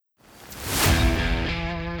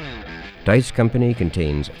Dice Company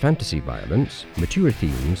contains fantasy violence, mature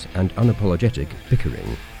themes, and unapologetic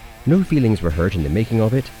bickering. No feelings were hurt in the making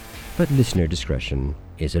of it, but listener discretion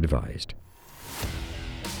is advised.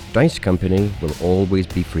 Dice Company will always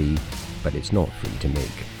be free, but it's not free to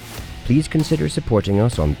make. Please consider supporting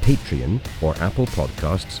us on Patreon or Apple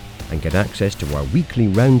Podcasts and get access to our weekly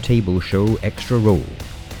roundtable show Extra Roll.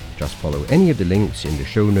 Just follow any of the links in the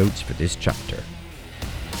show notes for this chapter.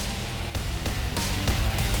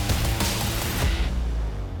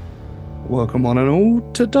 Welcome one and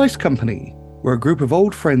all to Dice Company, where a group of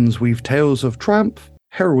old friends weave tales of triumph,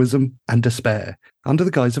 heroism, and despair under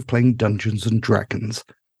the guise of playing Dungeons and Dragons.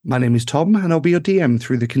 My name is Tom, and I'll be your DM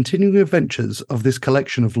through the continuing adventures of this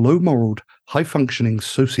collection of low-moraled, high-functioning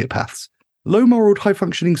sociopaths. Low-moraled,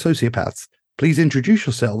 high-functioning sociopaths, please introduce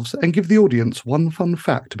yourselves and give the audience one fun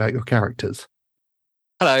fact about your characters.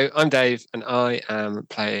 Hello, I'm Dave, and I am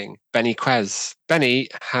playing Benny Quez. Benny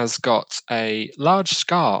has got a large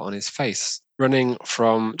scar on his face, running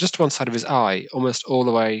from just one side of his eye, almost all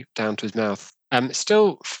the way down to his mouth. It's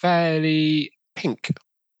still fairly pink,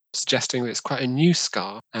 suggesting that it's quite a new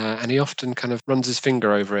scar, and he often kind of runs his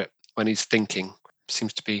finger over it when he's thinking.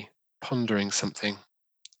 Seems to be pondering something,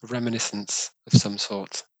 a reminiscence of some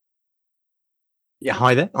sort. Yeah,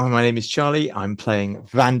 hi there. My name is Charlie. I'm playing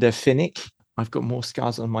Vander Finnick. I've got more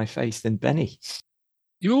scars on my face than Benny.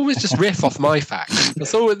 You always just riff off my facts.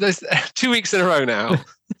 That's all. There's 2 weeks in a row now.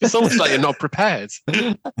 It's almost like you're not prepared.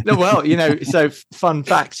 No, well, so fun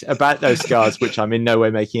fact about those scars, which I'm in no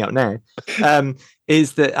way making up now,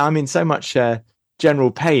 is that I'm in so much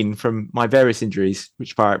general pain from my various injuries,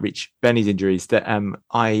 which far outreach Benny's injuries, that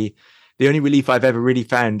the only relief I've ever really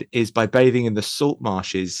found is by bathing in the salt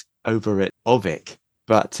marshes over at Ovik.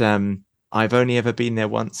 But I've only ever been there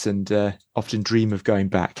once and often dream of going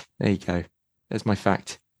back. There you go. There's my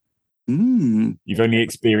fact. You've only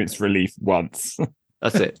experienced relief once.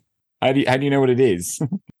 That's it. How do you know what it is?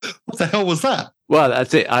 What the hell was that? Well,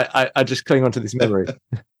 that's it. I just cling on to this memory.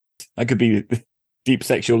 That could be deep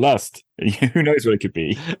sexual lust. Who knows what it could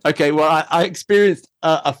be? Okay, well, I experienced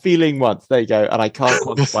a feeling once. There you go. And I can't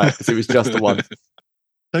quantify it because it was just the one.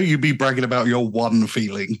 Don't you be bragging about your one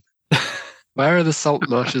feeling. Where are the salt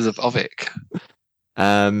marshes of Ovik?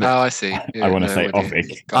 I see. Yeah, I want to say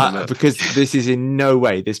Ovik. Because this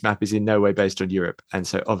map is in no way based on Europe. And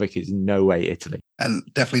so Ovik is in no way Italy. And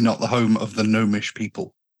definitely not the home of the Gnomish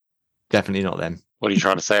people. Definitely not them. What are you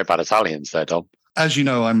trying to say about Italians there, Dom? As you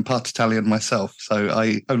know, I'm part Italian myself, so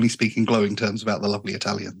I only speak in glowing terms about the lovely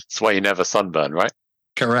Italians. That's why you never sunburn, right?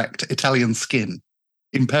 Correct. Italian skin.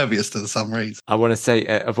 Impervious to the sun rays. I want to say,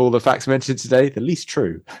 of all the facts mentioned today, the least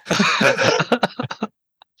true.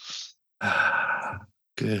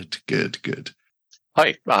 Good.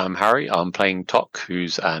 Hi, I'm Harry. I'm playing Tok,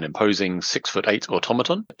 who's an imposing 6'8"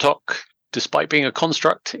 automaton. Tok, despite being a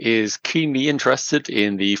construct, is keenly interested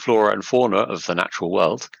in the flora and fauna of the natural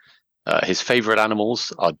world. His favourite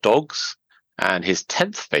animals are dogs, and his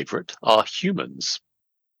 10th favourite are humans.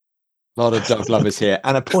 A lot of dog lovers here.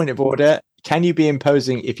 And a point of order, can you be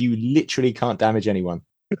imposing if you literally can't damage anyone?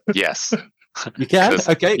 Yes. You can?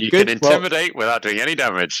 Okay, you good. can intimidate without doing any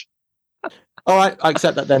damage. All right, I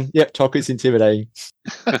accept that then. Yep, Tok is intimidating.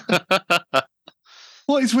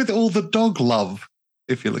 What is with all the dog love,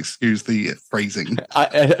 if you'll excuse the phrasing?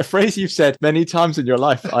 A phrase you've said many times in your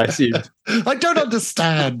life, I assume. I don't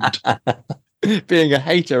understand. Being a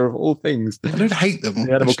hater of all things. I don't hate them.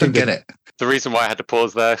 I just don't get it. The reason why I had to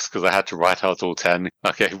pause there is because I had to write out all 10.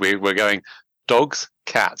 Okay, we're going dogs,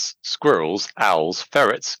 cats, squirrels, owls,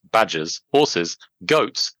 ferrets, badgers, horses,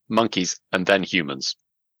 goats, monkeys, and then humans.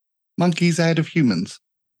 Monkeys ahead of humans?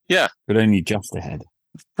 Yeah. But only just ahead.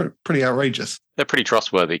 Pretty outrageous. They're pretty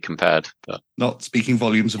trustworthy compared. But... Not speaking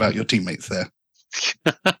volumes about your teammates there.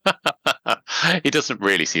 He doesn't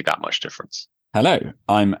really see that much difference. Hello,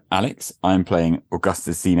 I'm Alex. I'm playing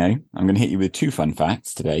Augustus Zeno. I'm going to hit you with 2 fun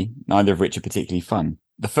facts today, neither of which are particularly fun.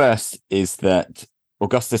 The first is that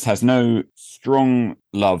Augustus has no strong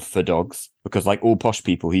love for dogs because, like all posh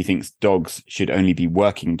people, he thinks dogs should only be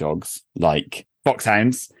working dogs, like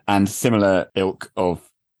foxhounds and similar ilk of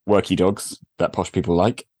worky dogs that posh people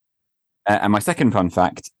like. And my second fun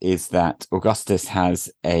fact is that Augustus has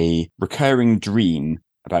a recurring dream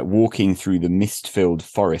about walking through the mist-filled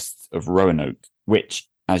forests of Roanoke, which,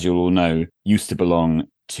 as you'll all know, used to belong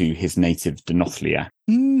to his native Denothlia.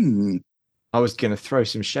 I was going to throw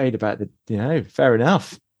some shade about fair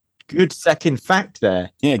enough. Good second fact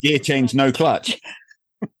there. Yeah, gear change, no clutch.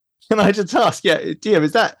 Can I just ask,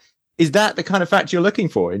 DM, is that the kind of fact you're looking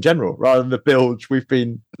for in general, rather than the bilge we've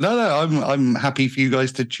been... No, I'm happy for you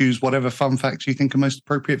guys to choose whatever fun facts you think are most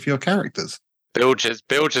appropriate for your characters. Bilge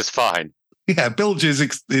is fine. Yeah, Bilge is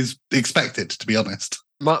expected, to be honest.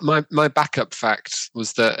 My backup fact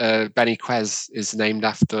was that Benny Quez is named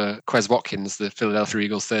after Quez Watkins, the Philadelphia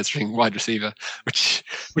Eagles third string wide receiver, which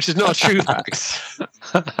is not a true fact.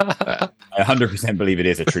 I 100% believe it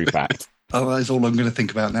is a true fact. Oh, that's all I'm going to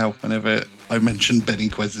think about now whenever I mention Benny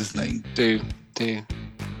Quez's name. Do.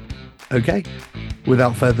 Okay,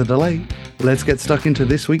 without further delay, let's get stuck into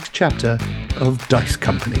this week's chapter of Dice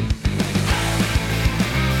Company.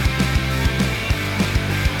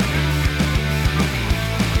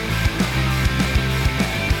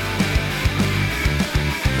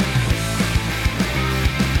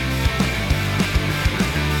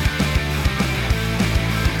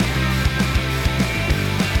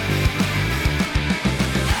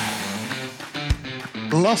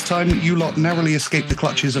 Last time, you lot narrowly escaped the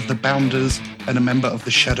clutches of the Bounders and a member of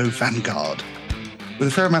the Shadow Vanguard. With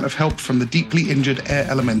a fair amount of help from the deeply injured air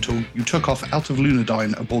elemental, you took off out of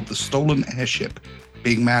Lunadyne aboard the stolen airship,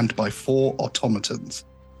 being manned by 4 automatons.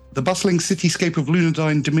 The bustling cityscape of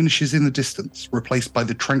Lunadyne diminishes in the distance, replaced by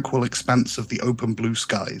the tranquil expanse of the open blue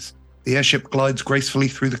skies. The airship glides gracefully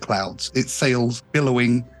through the clouds, its sails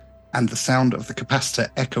billowing and the sound of the capacitor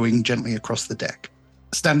echoing gently across the deck.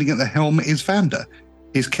 Standing at the helm is Vander,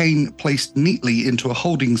 his cane placed neatly into a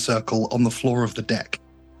holding circle on the floor of the deck,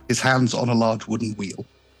 his hands on a large wooden wheel.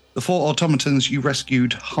 The 4 automatons you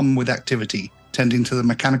rescued hum with activity, tending to the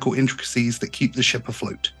mechanical intricacies that keep the ship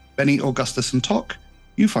afloat. Benny, Augustus, and Tok,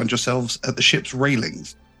 you find yourselves at the ship's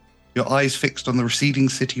railings, your eyes fixed on the receding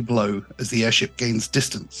city below as the airship gains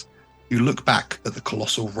distance. You look back at the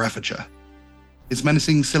colossal Ravager, its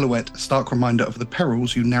menacing silhouette a stark reminder of the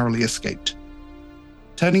perils you narrowly escaped.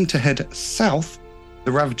 Turning to head south,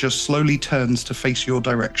 the Ravager slowly turns to face your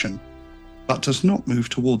direction, but does not move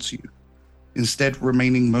towards you, instead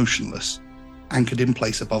remaining motionless, anchored in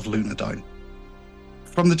place above Lunadyne.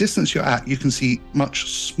 From the distance you're at, you can see much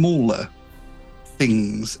smaller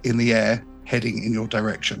things in the air heading in your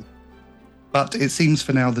direction. But it seems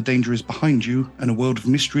for now the danger is behind you and a world of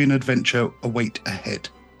mystery and adventure await ahead.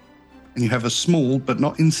 And you have a small but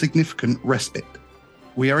not insignificant respite.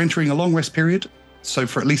 We are entering a long rest period, so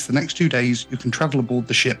for at least the next 2 days, you can travel aboard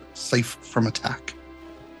the ship safe from attack.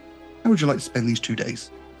 How would you like to spend these 2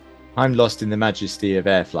 days? I'm lost in the majesty of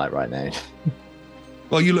air flight right now.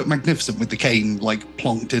 Well, you look magnificent with the cane,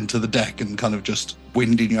 plonked into the deck and kind of just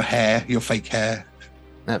wind in your hair, your fake hair.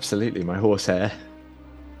 Absolutely, my horsehair.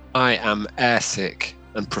 I am airsick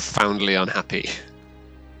and profoundly unhappy.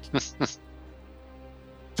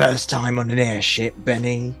 First time on an airship,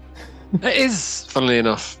 Benny. It is, funnily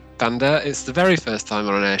enough, Vander. It's the very first time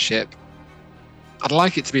on an airship. I'd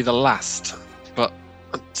like it to be the last, but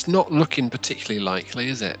it's not looking particularly likely,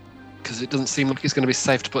 is it? Because it doesn't seem like it's going to be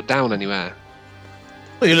safe to put down anywhere.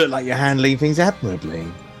 Well, you look like you're handling things admirably.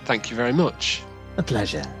 Thank you very much. A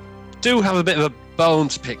pleasure. Do have a bit of a bone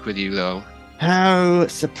to pick with you, though. How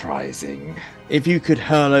surprising. If you could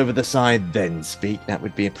hurl over the side, then speak, that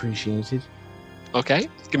would be appreciated. Okay,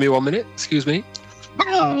 give me 1 minute. Excuse me.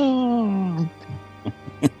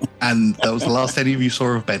 And that was the last any of you saw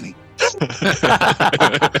of Benny.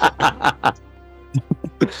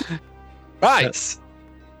 Right.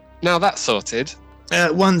 Now that's sorted.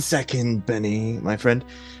 1 second, Benny, my friend.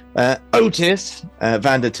 Otis,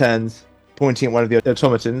 Vander turns, pointing at one of the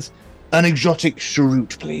automatons. An exotic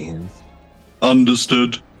cheroot, please.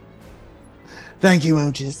 Understood. Thank you,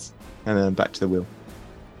 Otis. And then back to the wheel.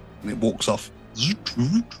 And it walks off.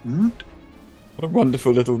 What a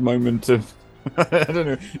wonderful little moment of... I don't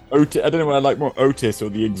know. I don't know what I like more, Otis or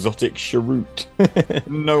the exotic cheroot.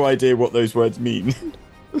 No idea what those words mean.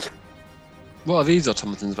 What are these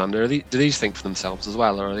automatons, Vander? Do these think for themselves as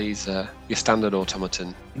well, or are these your standard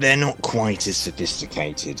automaton? They're not quite as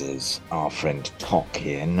sophisticated as our friend Tok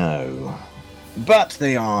here, no. But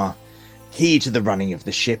they are key to the running of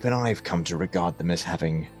the ship, and I've come to regard them as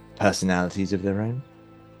having personalities of their own.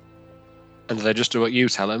 And do they just do what you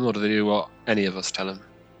tell them, or do they do what any of us tell them?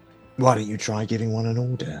 Why don't you try giving one an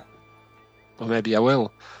order? Or maybe I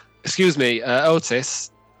will. Excuse me,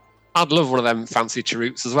 Otis. I'd love one of them fancy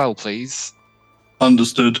cheroots as well, please.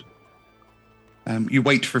 Understood. You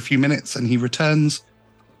wait for a few minutes and he returns,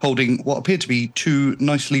 holding what appear to be 2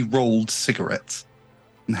 nicely rolled cigarettes,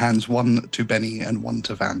 and hands one to Benny and one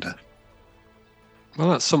to Vander.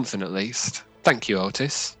 Well, that's something at least. Thank you,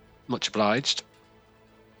 Otis. Much obliged.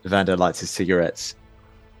 Vander lights his cigarettes.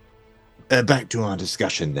 Back to our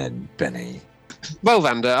discussion then, Benny. Well,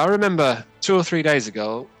 Vander, I remember 2 or 3 days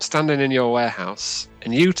ago standing in your warehouse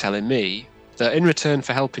and you telling me that in return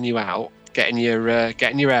for helping you out, getting your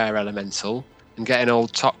air elemental and getting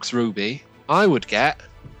old Tok's ruby, I would get,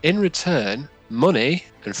 in return, money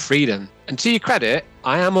and freedom. And to your credit,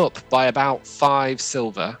 I am up by about 5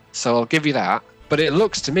 silver, so I'll give you that. But it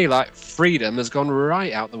looks to me like freedom has gone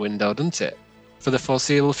right out the window, doesn't it? For the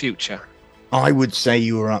foreseeable future. I would say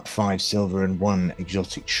you were up 5 silver and 1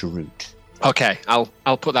 exotic cheroot. Okay,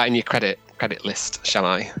 I'll put that in your credit list, shall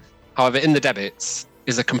I? However, in the debits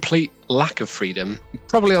is a complete lack of freedom,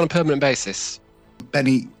 probably on a permanent basis.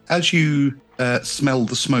 Benny, as you smell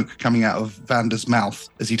the smoke coming out of Vander's mouth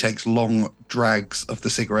as he takes long drags of the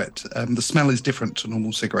cigarette, the smell is different to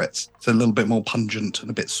normal cigarettes. It's a little bit more pungent and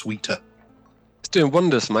a bit sweeter. It's doing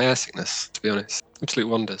wonders for my air sickness, to be honest. Absolute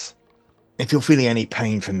wonders. If you're feeling any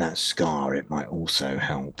pain from that scar, it might also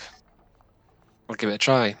help. I'll give it a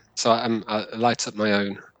try. So I light up my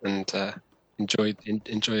own and enjoy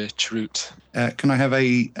a cheroot. Can I have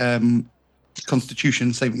a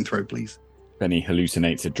Constitution saving throw, please? Benny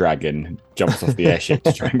hallucinates a dragon, jumps off the airship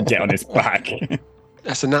to try and get on his back.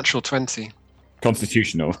 That's a natural 20.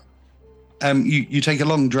 Constitutional. You take a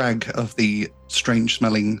long drag of the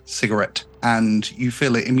strange-smelling cigarette, and you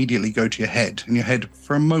feel it immediately go to your head, and your head,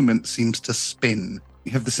 for a moment, seems to spin.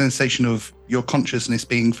 You have the sensation of your consciousness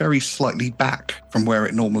being very slightly back from where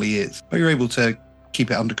it normally is, but you're able to keep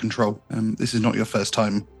it under control. This is not your first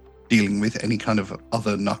time dealing with any kind of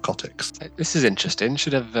other narcotics. This is interesting.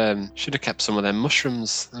 Should have kept some of them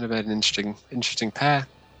mushrooms. That would have been an interesting pair.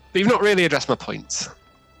 But you've not really addressed my points.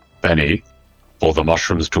 Benny, for the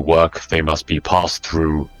mushrooms to work, they must be passed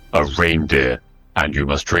through a reindeer, and you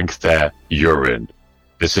must drink their urine.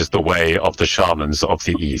 This is the way of the shamans of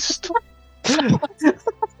the East.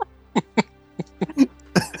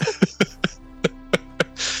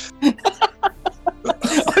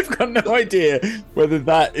 I've got no idea whether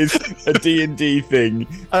that is a D&D thing.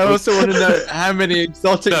 I also want to know how many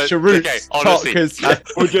exotic cheroots Tok has had.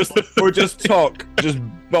 or just Tok just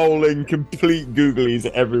bowling complete googlies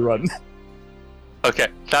at everyone. Okay,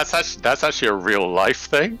 that's actually a real life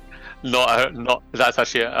thing. That's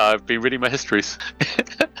actually I've been reading my histories.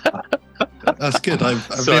 That's good. I've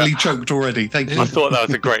really choked already. Thank you. I thought that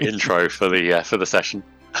was a great intro for the session.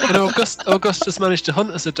 And Augustus managed to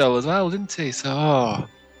hunt us a doe as well, didn't he? So,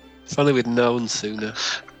 if only we'd known sooner.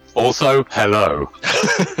 Also, hello.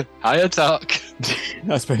 Hiya, Tok.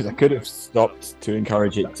 I suppose I could have stopped to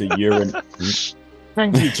encourage it to urine.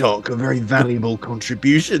 Thank you, Tok. A very valuable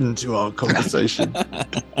contribution to our conversation.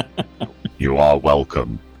 You are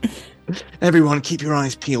welcome. Everyone, keep your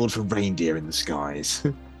eyes peeled for reindeer in the skies.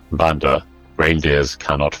 Vander, reindeers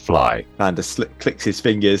cannot fly. Vander clicks his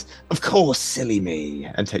fingers. Of course, silly me.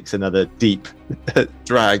 And takes another deep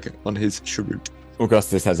drag on his cheroot.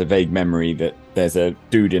 Augustus has a vague memory that there's a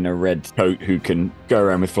dude in a red coat who can go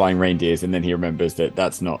around with flying reindeers, and then he remembers that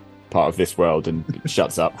that's not part of this world and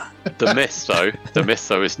shuts up. The myth,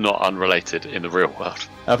 though, is not unrelated in the real world.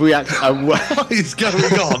 Have we actually? What is going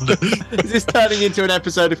on? Is this turning into an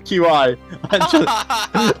episode of QI?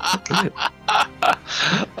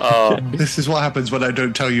 This is what happens when I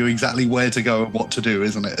don't tell you exactly where to go and what to do,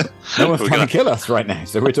 isn't it? No one's trying to kill us right now,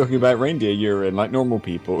 so we're talking about reindeer urine like normal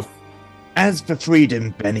people. As for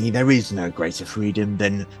freedom, Benny, there is no greater freedom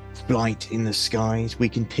than flight in the skies. We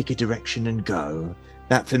can pick a direction and go.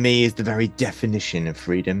 That, for me, is the very definition of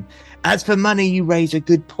freedom. As for money, you raise a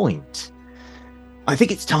good point. I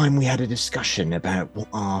think it's time we had a discussion about what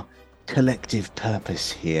our collective purpose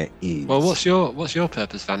here is. Well, what's your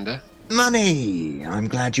purpose, Vander? Money! I'm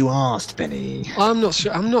glad you asked, Benny. I'm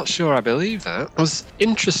not sure I believe that. I was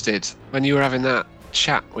interested when you were having that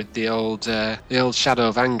chat with the old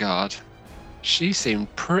Shadow Vanguard. She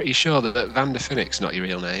seemed pretty sure that Vander Finnick's not your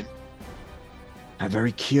real name. I'm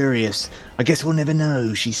very curious. I guess we'll never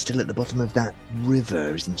know. She's still at the bottom of that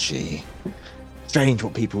river, isn't she? Strange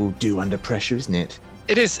what people do under pressure, isn't it?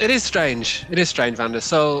 It is strange. It is strange, Vander.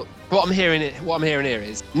 So what I'm hearing here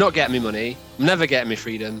is not getting me money, I'm never getting me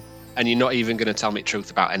freedom, and you're not even going to tell me the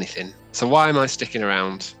truth about anything. So why am I sticking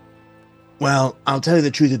around? Well, I'll tell you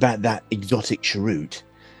the truth about that exotic cheroot.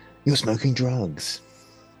 You're smoking drugs.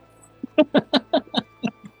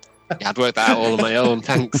 Yeah, I'd worked that out all on my own,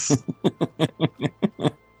 thanks.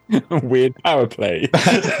 Weird power play.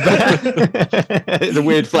 The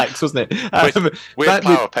weird flex, wasn't it? Weird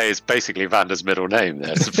power play is basically Vander's middle name.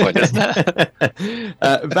 That's the point, isn't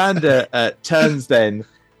it? Vander turns then.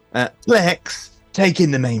 Plex, take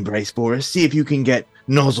in the main brace for us. See if you can get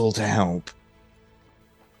Nozzle to help.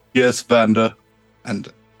 Yes, Vander. And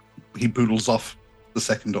he poodles off the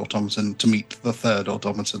second automaton to meet the third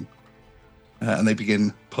automaton. And they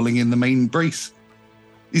begin pulling in the main brace.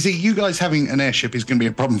 You see, you guys having an airship is going to be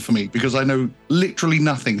a problem for me because I know literally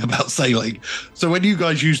nothing about sailing. So when you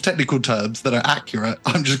guys use technical terms that are accurate,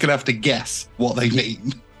 I'm just going to have to guess what they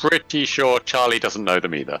mean. pretty sure Charlie doesn't know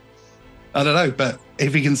them either. I don't know, but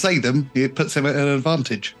if he can say them, it puts him at an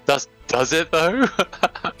advantage. Does it though?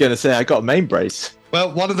 Gonna say I got a main brace.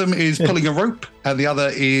 Well, one of them is pulling a rope, and the other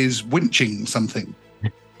is winching something.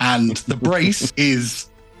 And the brace is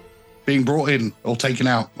being brought in or taken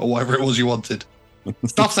out or whatever it was you wanted.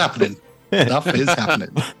 Stuff's happening. Stuff is happening.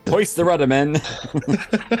 Hoist the rudder, men.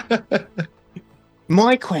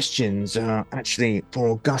 My questions are actually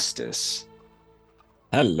for Augustus.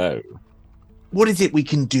 Hello. What is it we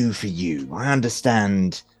can do for you? I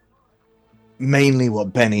understand mainly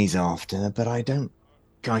what Benny's after, but I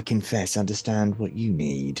confess, understand what you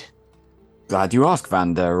need. Glad you asked,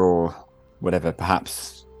 Vanda, or whatever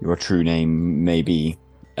perhaps your true name may be.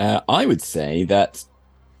 I would say that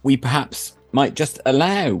we perhaps might just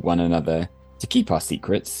allow one another to keep our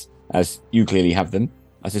secrets, as you clearly have them.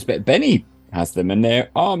 I suspect Benny has them, and there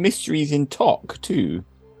are mysteries in talk too,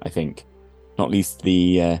 I think. Not least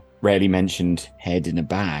the rarely mentioned head in a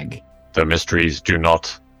bag. The mysteries are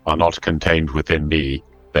not contained within me.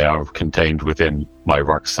 They are contained within my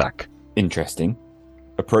rucksack. Interesting.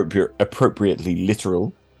 Appropriately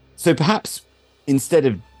literal. So perhaps instead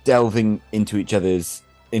of delving into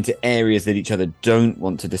areas that each other don't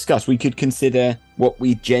want to discuss, we could consider what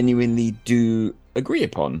we genuinely do agree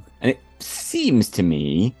upon. And it seems to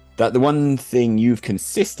me that the one thing you've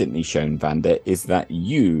consistently shown, Vanda, is that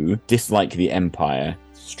you dislike the Empire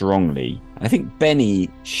strongly. I think Benny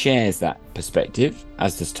shares that perspective,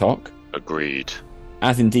 as does Tok. Agreed.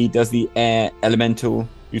 As indeed does the air elemental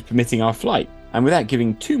who's permitting our flight. And without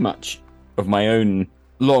giving too much of my own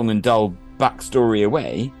long and dull backstory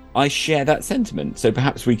away, I share that sentiment. So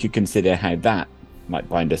perhaps we could consider how that might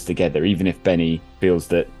bind us together, even if Benny feels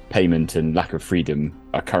that payment and lack of freedom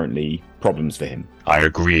are currently problems for him. I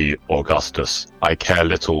agree, Augustus. I care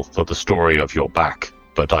little for the story of your back,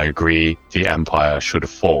 but I agree the Empire should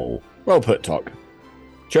fall. Well put, Tok.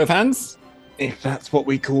 Show of hands? If that's what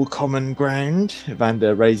we call common ground.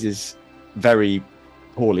 Vanda very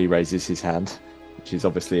poorly raises his hand, which is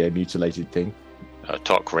obviously a mutilated thing.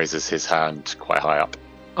 Tok raises his hand quite high up.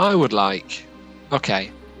 I would like...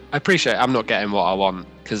 Okay, I appreciate I'm not getting what I want,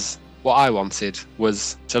 because what I wanted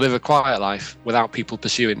was to live a quiet life without people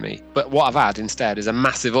pursuing me. But what I've had instead is a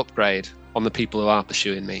massive upgrade on the people who are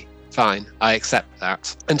pursuing me. Fine, I accept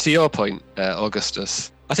that. And to your point,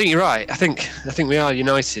 Augustus, I think you're right. I think we are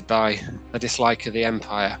united by a dislike of the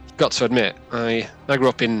Empire. Got to admit, I grew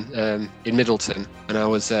up in Middleton, and I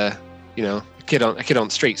was a kid on the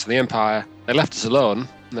streets of the Empire. They left us alone,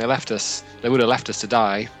 and they would have left us to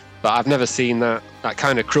die. But I've never seen that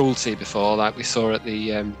kind of cruelty before, like we saw at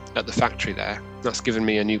the factory there. That's given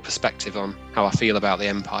me a new perspective on how I feel about the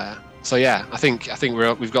Empire. So yeah, I think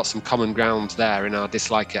we've got some common ground there in our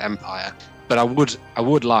dislike at Empire. But I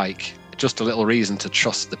would like just a little reason to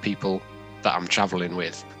trust the people that I'm traveling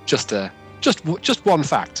with. Just one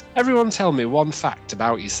fact. Everyone tell me one fact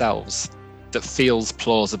about yourselves that feels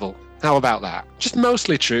plausible. How about that? Just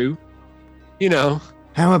mostly true.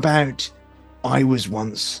 How about I was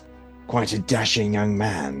once quite a dashing young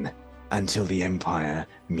man until the Empire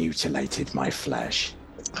mutilated my flesh.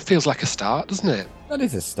 That feels like a start, doesn't it? That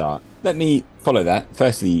is a start. Let me follow that.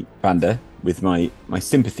 Firstly, Vanda, with my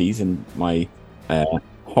sympathies and my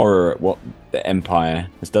horror at what the Empire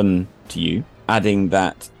has done to you, adding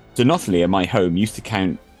that Dunothalia, my home, used to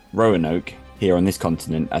count Roanoke here on this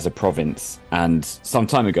continent as a province, and some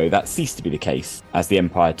time ago that ceased to be the case as the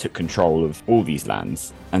Empire took control of all these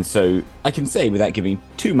lands. And so I can say, without giving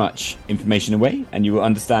too much information away, and you will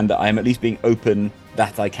understand that I am at least being open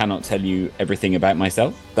that I cannot tell you everything about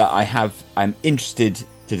myself, that I'm interested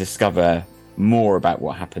to discover more about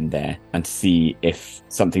what happened there and to see if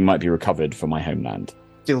something might be recovered for my homeland.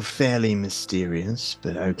 Still fairly mysterious,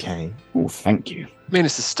 but okay. Oh, thank you. I mean,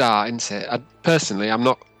 it's a start, isn't it? Personally, I'm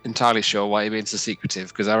not entirely sure why you're being so secretive,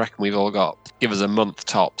 because I reckon we've all got, give us a month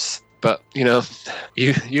tops. But, you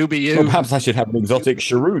be you. Well, perhaps I should have an exotic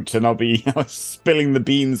cheroot and I'll be spilling the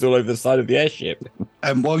beans all over the side of the airship.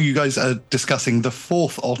 And while you guys are discussing, the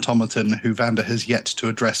fourth automaton who Vanda has yet to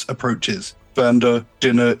address approaches. Vanda,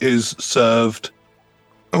 dinner is served.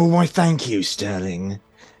 Oh, why thank you, Sterling.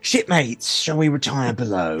 Shipmates, shall we retire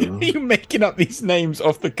below? Are you making up these names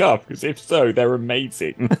off the cuff? Because if so, they're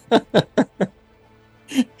amazing.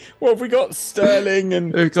 What have we got? Sterling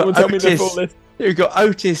and... We've got tell me the full list. We've got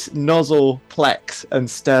Otis, Nozzle, Plex, and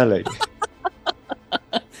Sterling.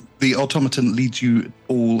 The automaton leads you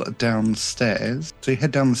all downstairs. So you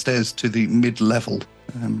head down the stairs to the mid-level,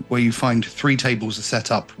 where you find 3 tables are set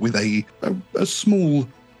up with a small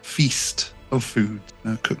feast of food.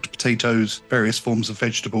 Cooked potatoes, various forms of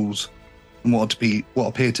vegetables, and what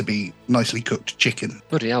appeared to be nicely cooked chicken.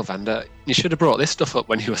 Bloody hell, Vander. You should have brought this stuff up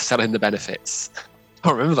when you were selling the benefits. I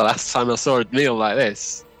don't remember the last time I saw a meal like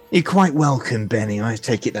this. You're quite welcome, Benny. I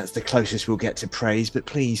take it that's the closest we'll get to praise, but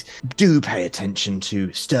please do pay attention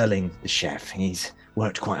to Sterling, the chef. He's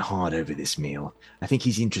worked quite hard over this meal. I think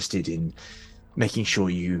he's interested in making sure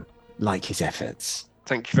you like his efforts.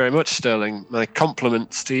 Thank you very much, Sterling. My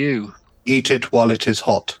compliments to you. Eat it while it is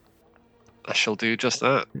hot. I shall do just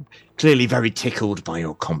that. Clearly very tickled by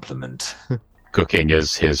your compliment. Cooking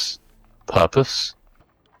is his purpose.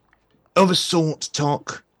 Of a sort,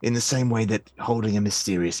 Tok, in the same way that holding a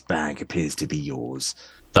mysterious bag appears to be yours.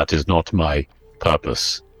 That is not my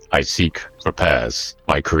purpose. I seek repairs.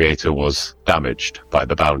 My creator was damaged by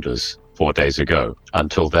the Bounders 4 days ago.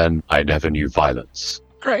 Until then, I never knew violence.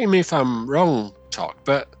 Correct me if I'm wrong, Tok,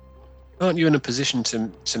 but aren't you in a position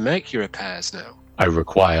to make your repairs now? I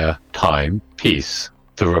require time, peace.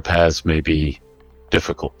 The repairs may be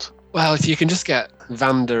difficult. Well, if you can just get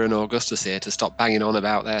Vander and Augustus here to stop banging on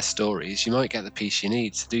about their stories, you might get the peace you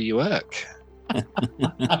need to do your work.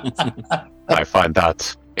 I find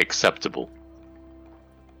that acceptable.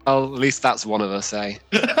 Well, at least that's one of us, eh?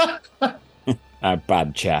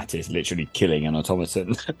 Bad chat is literally killing an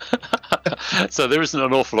automaton. So there isn't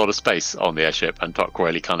an awful lot of space on the airship, and Tok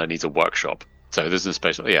really kind of needs a workshop. So there's no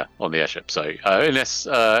space, on the airship. So unless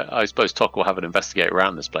I suppose Tok will have an investigate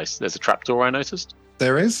around this place. There's a trapdoor I noticed.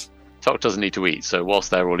 There is. Tok doesn't need to eat, so whilst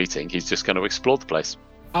they're all eating, he's just going to explore the place.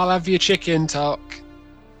 I'll have your chicken, Tok.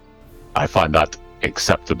 I find that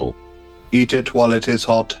acceptable. Eat it while it is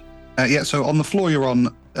hot. So on the floor you're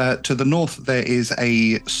on, to the north, there is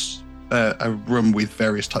a room with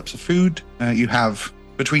various types of food. You have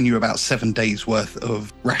between you about 7 days worth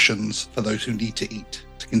of rations for those who need to eat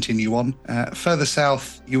to continue on. Further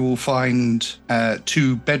south, you will find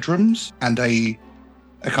 2 bedrooms and a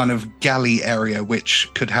kind of galley area which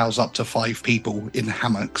could house up to 5 people in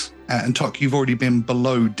hammocks. And Tok, you've already been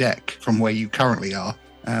below deck from where you currently are,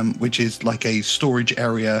 which is like a storage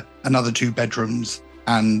area, another 2 bedrooms,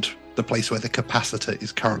 and the place where the capacitor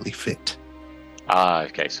is currently fit.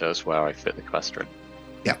 Okay, so that's where I fit the capacitor in.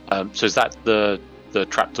 Yeah. So is that the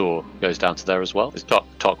trapdoor goes down to there as well?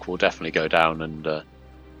 Tok will definitely go down and...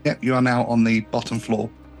 Yeah, you are now on the bottom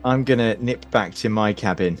floor. I'm going to nip back to my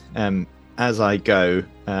cabin. As I go,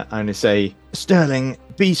 I'm going to say, Sterling,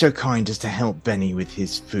 be so kind as to help Benny with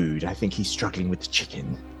his food. I think he's struggling with the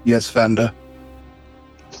chicken. Yes, Vander.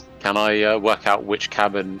 Can I work out which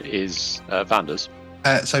cabin is Vander's?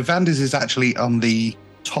 So Vander's is actually on the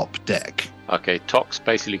top deck. Okay, Tok's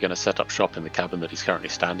basically going to set up shop in the cabin that he's currently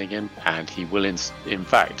standing in, and he will in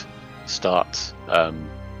fact start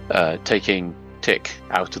taking Tick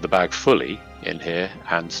out of the bag fully in here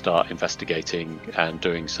and start investigating and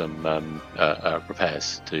doing some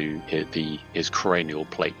repairs to his cranial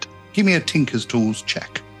plate. Give me a Tinker's Tools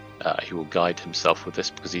check. He will guide himself with this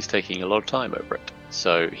because he's taking a lot of time over it.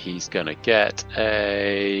 So he's going to get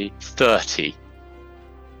a 30.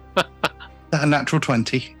 A natural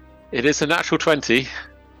 20. It is a natural 20.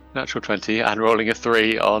 Natural 20 and rolling a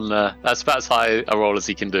 3 on... that's about as high a roll as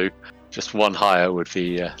he can do. Just one higher would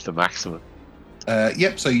be the maximum.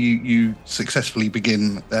 Yep, so you successfully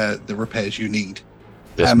begin the repairs you need.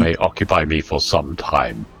 This may occupy me for some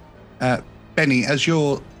time. Benny, as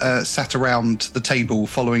you're sat around the table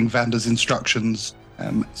following Vander's instructions,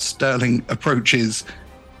 Sterling approaches,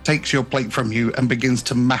 takes your plate from you, and begins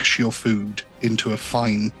to mash your food into a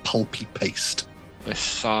fine, pulpy paste. I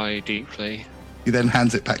sigh deeply. He then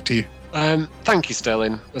hands it back to you. Thank you,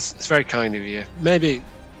 Sterling. It's very kind of you. Maybe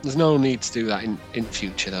there's no need to do that in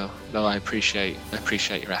future, though. No, I appreciate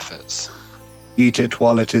your efforts. Eat it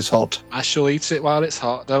while it is hot. I shall eat it while it's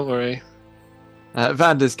hot. Don't worry.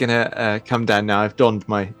 Vander's going to come down now. I've donned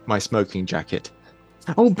my smoking jacket.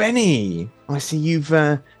 Oh, Benny, I see you've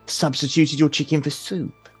substituted your chicken for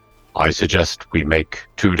soup. I suggest we make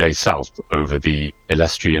 2 days south over the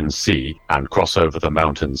Elestrian Sea and cross over the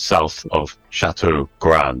mountains south of Chateau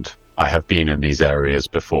Grand. I have been in these areas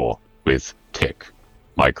before with Tick,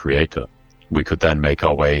 my creator. We could then make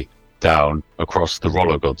our way down across the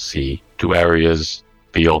Rologod Sea to areas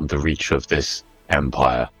beyond the reach of this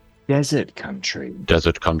empire. Desert country.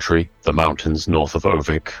 Desert country, the mountains north of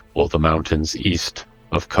Ovik, or the mountains east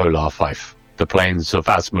of Kolar Fife. The plains of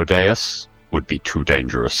Asmodeus would be too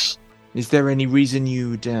dangerous. Is there any reason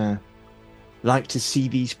you'd like to see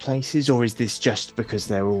these places, or is this just because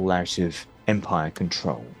they're all out of Empire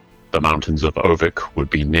control? The mountains of Ovik would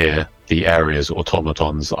be near the areas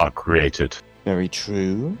automatons are created. Very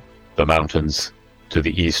true. The mountains to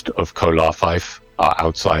the east of Kolar Fife are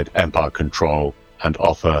outside Empire control and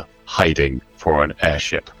offer hiding for an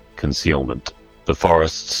airship concealment. The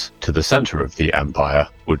forests to the center of the Empire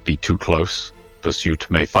would be too close. Pursuit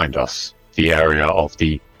may find us. The area of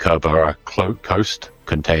the Kerbera coast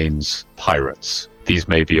contains pirates. These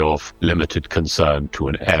may be of limited concern to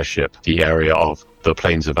an airship. The area of the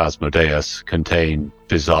plains of Asmodeus contain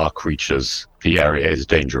bizarre creatures. The area is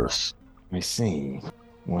dangerous. I see.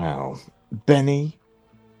 Well, Benny,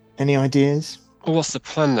 any ideas? Well, what's the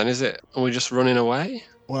plan then? Are we just running away?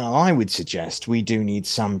 Well, I would suggest we do need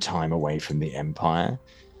some time away from the Empire.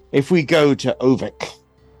 If we go to Ovik,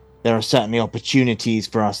 there are certainly opportunities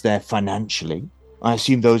for us there financially. I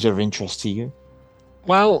assume those are of interest to you?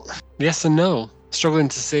 Well, yes and no. Struggling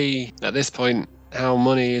to see at this point how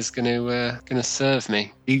money is going to serve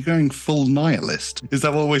me. Are you going full nihilist? Is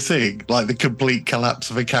that what we're seeing? Like the complete collapse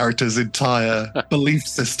of a character's entire belief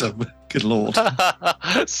system? Good lord.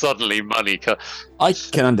 Suddenly money. I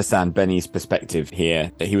can understand Benny's perspective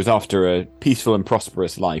here, that he was after a peaceful and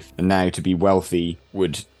prosperous life, and now to be wealthy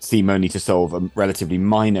would seem only to solve a relatively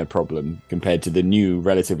minor problem compared to the new,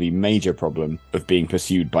 relatively major problem of being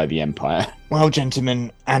pursued by the Empire. Well,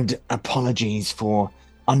 gentlemen, and apologies for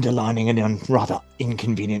underlining a rather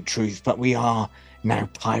inconvenient truth, but we are now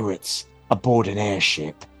pirates aboard an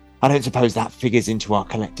airship. I don't suppose that figures into our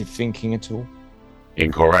collective thinking at all?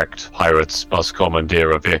 Incorrect. Pirates must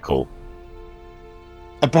commandeer a vehicle.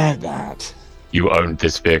 About that. You owned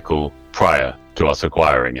this vehicle prior to us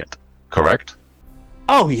acquiring it, correct?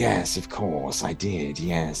 Oh, yes, of course, I did,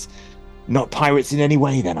 yes. Not pirates in any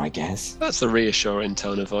way, then, I guess. That's a reassuring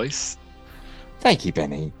tone of voice. Thank you,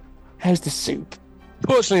 Benny. How's the soup?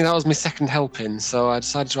 Fortunately, that was my second helping, so I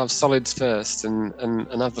decided to have solids first and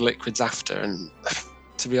have the liquids after. And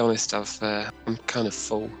to be honest, I'm kind of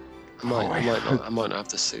full. I might not have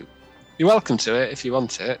the soup. You're welcome to it if you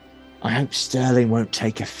want it. I hope Sterling won't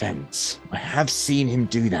take offence. I have seen him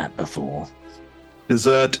do that before.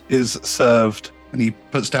 Dessert is served, and he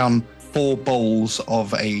puts down 4 bowls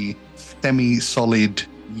of a semi-solid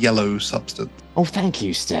yellow substance. Oh, thank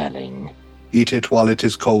you, Sterling. Eat it while it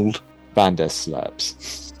is cold. Vander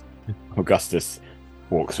slurps. Augustus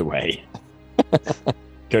walks away.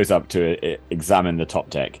 Goes up to examine the top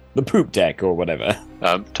deck. The poop deck or whatever.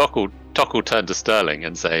 Tock will turn to Sterling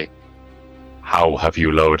and say, "How have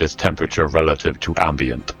you lowered its temperature relative to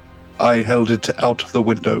ambient?" I held it out of the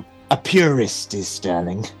window. A purist is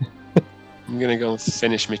Sterling. I'm going to go and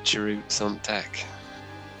finish my cheroots on deck.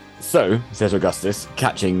 So, says Augustus,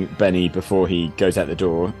 catching Benny before he goes out the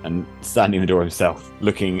door and standing in the door himself,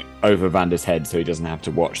 looking over Vander's head so he doesn't have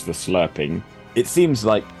to watch the slurping. It seems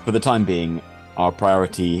like, for the time being, our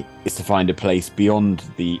priority is to find a place beyond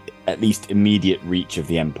the at least immediate reach of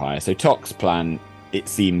the Empire. So Tock's plan, it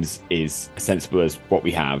seems, is as sensible as what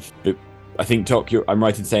we have. But I think, Tock, I'm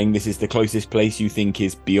right in saying this is the closest place you think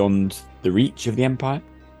is beyond the reach of the Empire?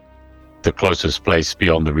 The closest place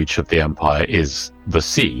beyond the reach of the Empire is the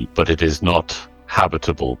sea, but it is not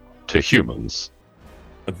habitable to humans.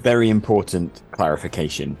 A very important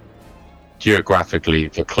clarification. Geographically,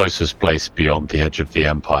 the closest place beyond the edge of the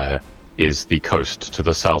Empire is the coast to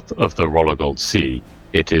the south of the Rollergold Sea.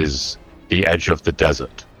 It is the edge of the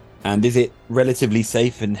desert. And is it relatively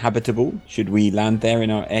safe and habitable? Should we land there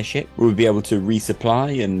in our airship? Will we be able to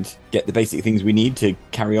resupply and get the basic things we need to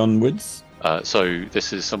carry onwards? So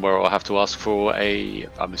this is somewhere I'll have to ask for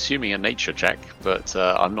I'm assuming a nature check, but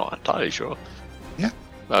I'm not entirely sure. Yeah.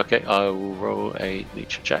 Okay, I will roll a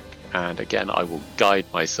nature check. And again, I will guide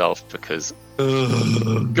myself because,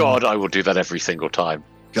 God, I will do that every single time.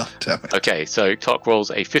 God damn it. Okay, so Tock rolls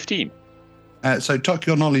a 15. So, Tock,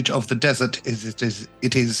 your knowledge of the desert is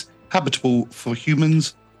it is habitable for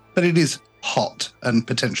humans, but it is hot and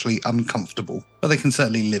potentially uncomfortable. But they can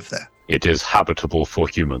certainly live there. It is habitable for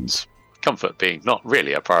humans. Comfort being not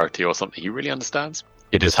really a priority or something he really understands.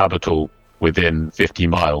 It is habitable within 50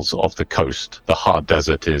 miles of the coast. The hard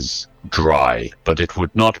desert is dry, but it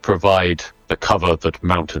would not provide the cover that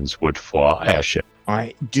mountains would for our airship.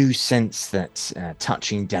 I do sense that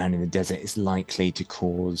touching down in the desert is likely to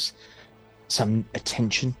cause some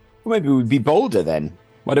attention. Well, maybe we'd be bolder then.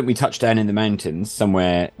 Why don't we touch down in the mountains,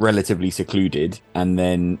 somewhere relatively secluded, and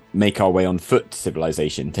then make our way on foot to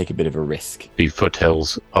civilization, take a bit of a risk? The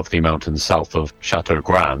foothills of the mountains south of Chateau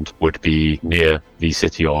Grand would be near the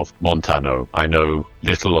city of Montano. I know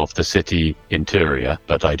little of the city interior,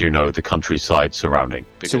 but I do know the countryside surrounding.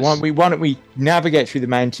 So why don't we navigate through the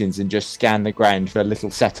mountains and just scan the ground for a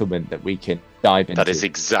little settlement that we can dive into? That is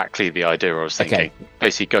exactly the idea I was thinking. Okay.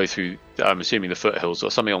 Basically go through, I'm assuming the foothills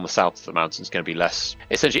or something on the south of the mountains is going to be less.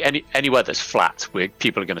 Essentially, anywhere that's flat, where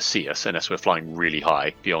people are going to see us unless we're flying really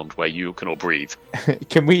high beyond where you can all breathe.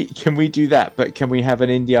 Can we do that? But can we have an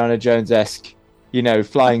Indiana Jones-esque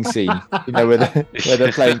flying scene, where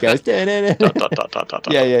the plane goes. Dot, dot, dot, dot, dot,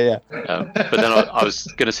 dot. Yeah. But then I was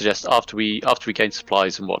going to suggest after we gain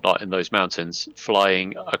supplies and whatnot in those mountains,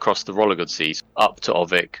 flying across the Rolligod Seas up to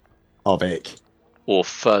Ovik, or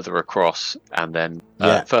further across, and then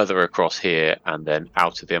further across here, and then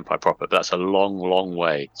out of the Empire proper. But that's a long, long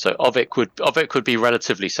way. So Ovik could be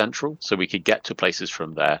relatively central, so we could get to places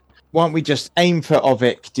from there. Why don't we just aim for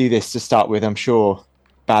Ovik? Do this to start with. I'm sure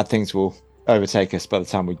bad things will overtake us by the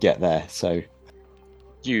time we get there. So,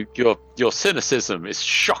 your cynicism is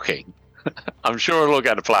shocking. I'm sure it'll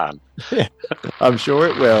get a plan. Yeah, I'm sure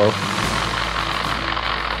it will.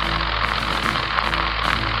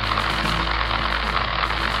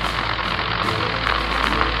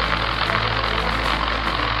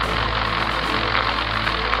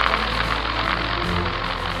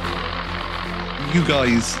 You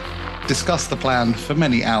guys discuss the plan for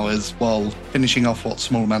many hours while finishing off what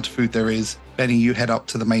small amount of food there is. Benny, you head up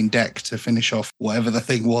to the main deck to finish off whatever the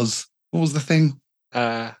thing was. What was the thing?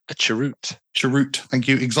 A cheroot. Cheroot, thank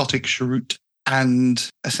you. Exotic cheroot. And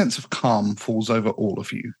a sense of calm falls over all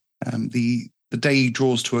of you. The day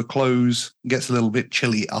draws to a close, gets a little bit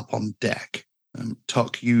chilly up on deck.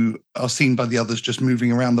 Tok, you are seen by the others just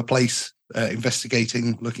moving around the place,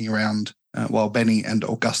 investigating, looking around, while Benny and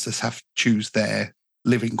Augustus have to choose their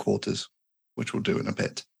living quarters, which we'll do in a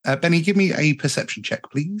bit. Benny, give me a perception check,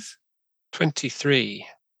 please. 23.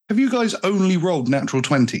 Have you guys only rolled natural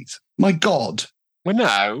 20s? My God. Well,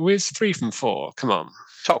 no, it's 3 from 4. Come on.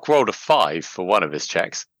 Tok rolled a 5 for one of his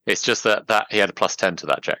checks. It's just that he had a +10 to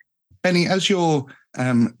that check. Benny, as you're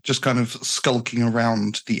just kind of skulking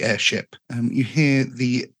around the airship, you hear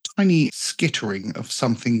the tiny skittering of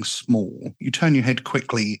something small. You turn your head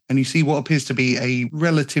quickly and you see what appears to be a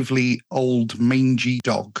relatively old, mangy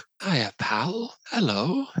dog. Hiya, pal.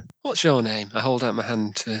 Hello. What's your name? I hold out my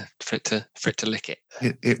hand for it to lick it.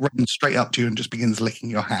 It runs straight up to you and just begins licking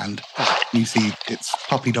your hand. You see its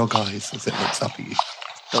puppy dog eyes as it looks up at you.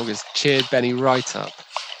 Dog has cheered Benny right up.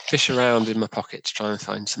 Fish around in my pocket to try and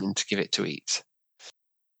find something to give it to eat.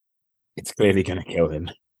 It's clearly going to kill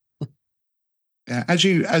him. Yeah, as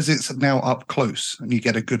it's now up close and you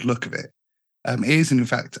get a good look of it, it is in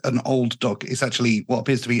fact an old dog. It's actually what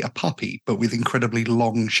appears to be a puppy, but with incredibly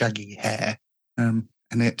long, shaggy hair. And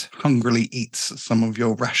it hungrily eats some of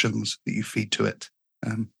your rations that you feed to it,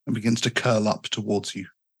 and begins to curl up towards you.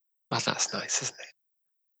 Well, that's nice, isn't it?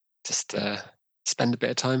 Just spend a bit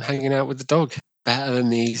of time hanging out with the dog. Better than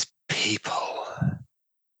these people.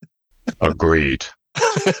 Agreed.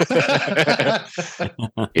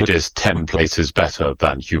 It is 10 places better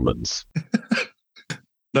than humans.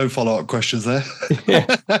 No follow-up questions there.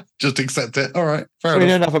 Yeah. Just accept it. All right, fair We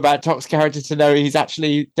know enough. enough about Tok's character to know he's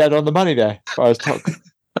actually dead on the money there, as far as Tok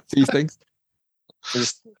sees things.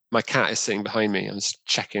 My cat is sitting behind me. I'm just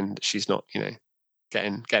checking that she's not,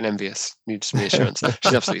 getting envious. Needs some reassurance.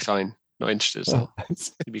 She's absolutely fine. Not interested at all.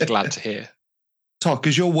 You'd be glad to hear. Tok,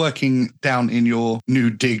 as you're working down in your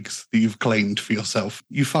new digs that you've claimed for yourself,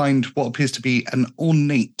 you find what appears to be an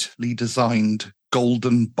ornately designed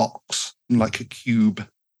golden box, like a cube,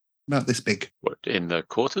 about this big. What, in the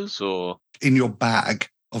quarters or? In your bag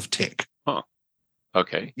of tick. Huh.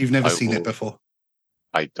 Okay. You've never seen it before.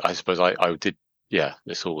 I suppose I did. Yeah,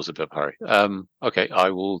 this all was a bit of a hurry. Okay,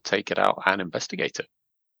 I will take it out and investigate it.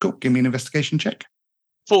 Cool. Give me an investigation check.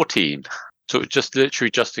 14. So it's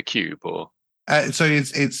literally just a cube, or? So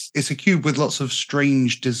it's a cube with lots of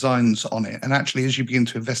strange designs on it, and actually, as you begin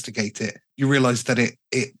to investigate it, you realise that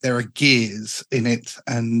there are gears in it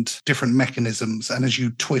and different mechanisms. And as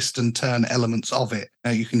you twist and turn elements of it,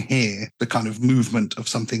 you can hear the kind of movement of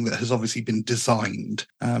something that has obviously been designed.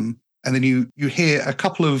 And then you hear a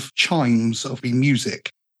couple of chimes of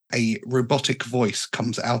music. A robotic voice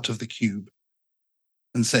comes out of the cube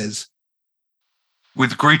and says,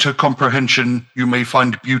 "With greater comprehension, you may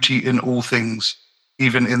find beauty in all things.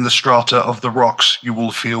 Even in the strata of the rocks, you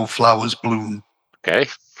will feel flowers bloom." Okay.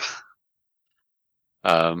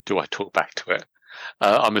 Do I talk back to it?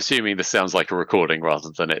 I'm assuming this sounds like a recording rather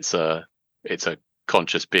than it's a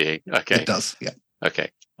conscious being. Okay. It does, yeah. Okay.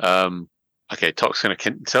 Okay. Tok's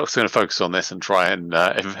gonna focus on this and try and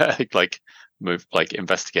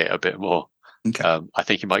investigate a bit more. Okay. I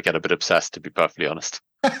think he might get a bit obsessed, to be perfectly honest.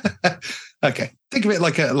 Okay. Think of it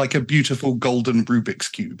like a beautiful golden Rubik's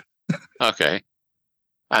Cube. Okay.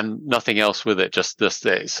 And nothing else with it, just this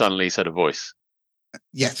it suddenly said a voice.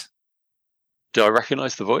 Yes. Do I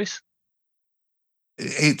recognize the voice?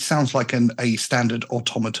 It sounds like a standard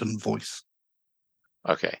automaton voice.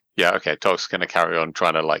 Okay. Yeah, okay. Tok's going to carry on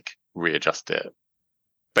trying to readjust it.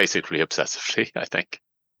 Basically obsessively, I think.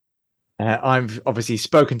 I've obviously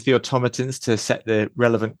spoken to the automatons to set the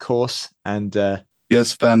relevant course, and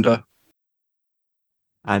Yes, Vander.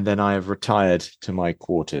 then I have retired to my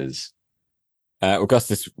quarters.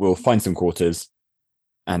 Augustus will find some quarters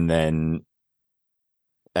and then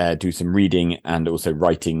do some reading and also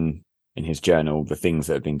writing in his journal the things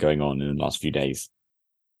that have been going on in the last few days.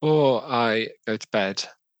 Before I go to bed,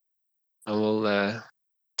 I will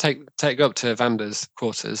take up to Vander's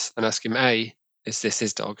quarters and ask him, A, is this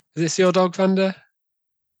his dog? Is this your dog, Vander?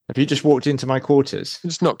 Have you just walked into my quarters? I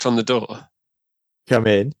just knocked on the door. Come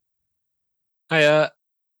in. Hiya.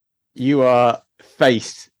 You are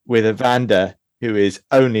faced with a Vander who is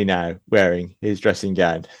only now wearing his dressing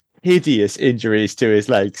gown. Hideous injuries to his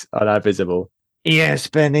legs are now visible. Yes,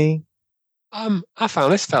 Benny. I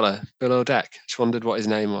found this fella below deck. Just wondered what his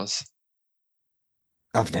name was.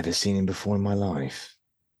 I've never seen him before in my life.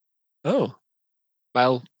 Oh.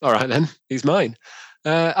 Well, all right then. He's mine.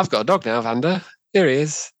 I've got a dog now, Vander. Here he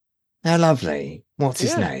is. How lovely. What's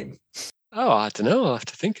his Yeah. name? Oh, I don't know. I'll have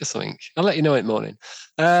to think of something. I'll let you know in the morning.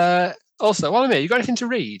 Also, while I'm here, you got anything to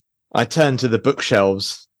read? I turn to the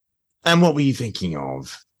bookshelves. And what were you thinking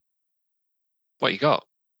of? What you got?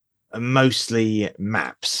 Mostly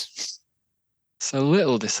maps. It's a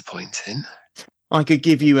little disappointing. I could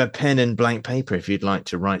give you a pen and blank paper if you'd like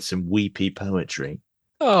to write some weepy poetry.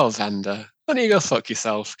 Oh, Vander. Why don't you go fuck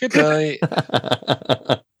yourself? Good night.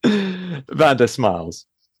 Vander smiles.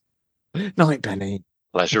 Night, Benny.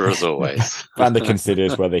 Pleasure as always. Vander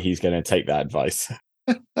considers whether he's going to take that advice.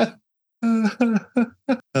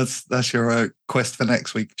 That's your quest for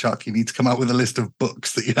next week, Chuck. You need to come up with a list of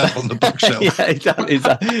books that you have on the bookshelf. Yeah, exactly.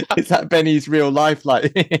 Is that Benny's real life?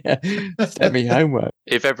 Like, semi homework.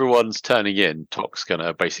 If everyone's turning in, Tok's going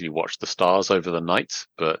to basically watch the stars over the night.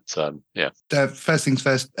 But yeah. First things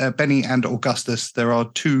first, Benny and Augustus, there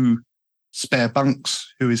are 2 spare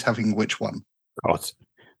bunks. Who is having which one? God,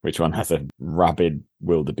 which one has a rabid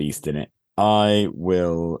wildebeest in it? I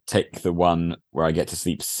will take the one where I get to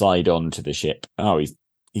sleep side on to the ship. Oh, he's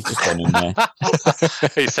just gone in there.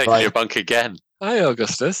 He's taking Right. your bunk again. Hi,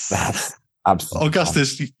 Augustus. That's absolutely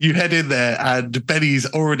Augustus, you head in there and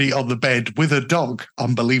Benny's already on the bed with a dog,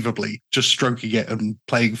 unbelievably, just stroking it and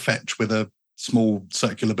playing fetch with a small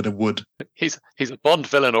circular bit of wood. He's a Bond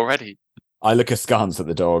villain already. I look askance at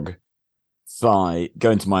the dog, sigh, go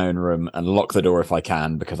into my own room and lock the door if I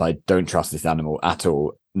can because I don't trust this animal at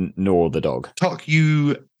all, nor the dog. Tok,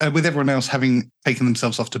 you, with everyone else having taken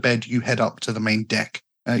themselves off to bed, you head up to the main deck.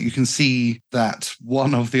 You can see that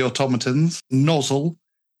one of the automatons, Nozzle,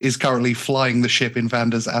 is currently flying the ship in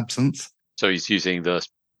Vander's absence. So he's using the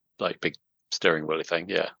big steering wheel thing.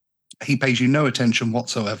 Yeah. He pays you no attention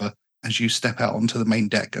whatsoever as you step out onto the main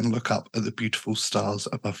deck and look up at the beautiful stars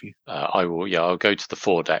above you. I will. Yeah, I'll go to the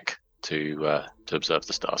foredeck to observe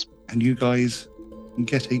the stars. And you guys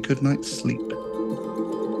get a good night's sleep.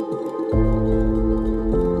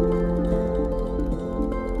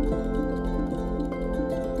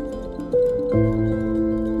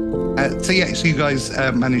 So you guys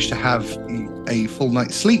managed to have a full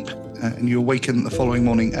night's sleep, and you awaken the following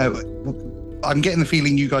morning. I'm getting the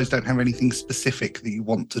feeling you guys don't have anything specific that you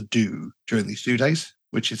want to do during these 2 days,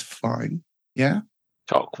 which is fine. Yeah.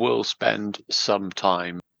 Tok will spend some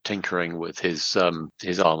time tinkering with his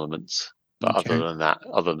armaments, but Okay. other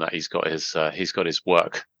than that, he's got his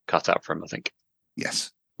work cut out for him, I think.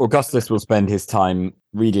 Yes. Augustus will spend his time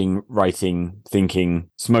reading, writing, thinking,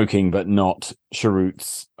 smoking, but not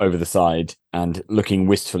cheroots over the side, and looking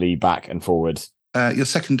wistfully back and forward. Your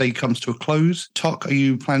second day comes to a close. Tok, are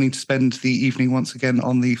you planning to spend the evening once again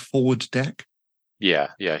on the forward deck? Yeah.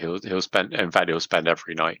 He'll spend. In fact, he'll spend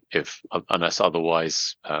every night, unless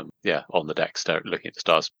otherwise, on the deck, looking at the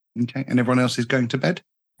stars. Okay. And everyone else is going to bed?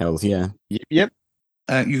 Hells yeah. Yep.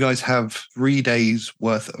 You guys have 3 days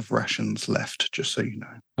worth of rations left, just so you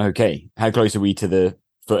know. Okay. How close are we to the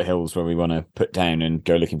foothills where we want to put down and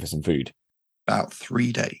go looking for some food? About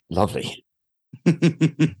 3 days. Lovely.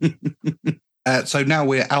 So now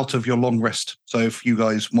we're out of your long rest. So if you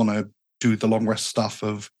guys want to do the long rest stuff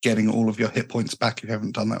of getting all of your hit points back, if you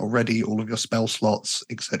haven't done that already, all of your spell slots,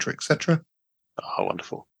 etc., etc. Oh,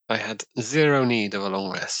 wonderful. I had 0 need of a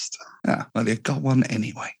long rest. Well, you've got one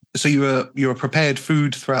anyway. So you were prepared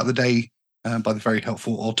food throughout the day by the very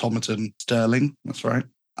helpful automaton Sterling. That's right.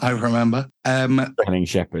 I remember. Sterling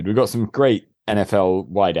Shepherd. We've got some great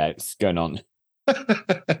NFL wideouts going on.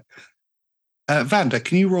 Vander,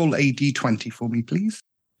 can you roll a d20 for me, please?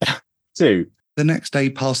 2. The next day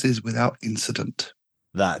passes without incident.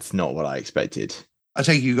 That's not what I expected. I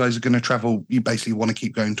take it you guys are going to travel. You basically want to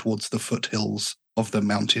keep going towards the foothills of the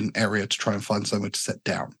mountain area to try and find somewhere to set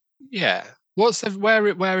down. Yeah.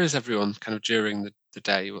 Where is everyone kind of during the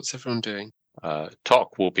day? What's everyone doing?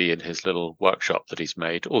 Tok will be in his little workshop that he's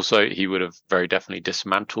made. Also, he would have very definitely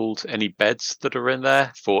dismantled any beds that are in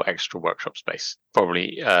there for extra workshop space,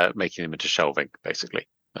 probably making them into shelving, basically.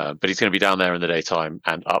 But he's going to be down there in the daytime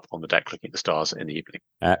and up on the deck looking at the stars in the evening.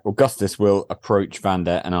 Augustus will approach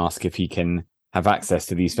Vander and ask if he can have access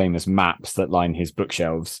to these famous maps that line his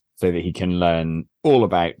bookshelves so that he can learn all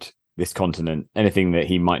about this continent, anything that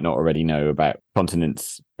he might not already know about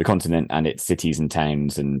the continent and its cities and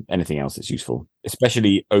towns and anything else that's useful,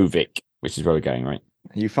 especially Ovik, which is where we're going, right?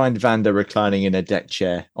 You find Vander reclining in a deck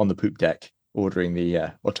chair on the poop deck, ordering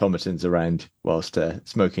the automatons around whilst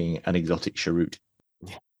smoking an exotic cheroot.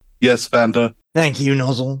 Yes, Vander. Thank you,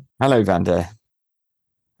 Nozzle. Hello, Vander.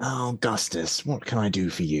 Oh, Augustus, what can I do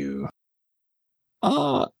for you?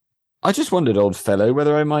 I just wondered, old fellow,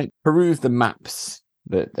 whether I might peruse the maps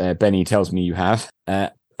that Benny tells me you have,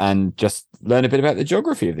 and just learn a bit about the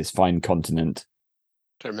geography of this fine continent.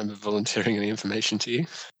 Don't remember volunteering any information to you.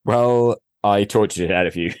 Well, I tortured it out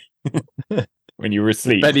of you when you were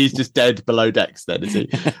asleep. Benny's just dead below decks then, is he?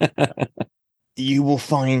 You will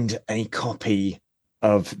find a copy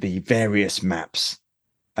of the various maps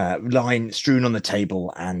strewn on the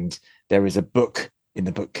table, and there is a book in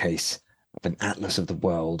the bookcase of an atlas of the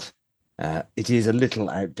world. It is a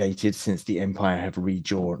little outdated since the Empire have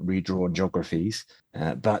redrawn geographies,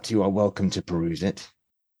 but you are welcome to peruse it.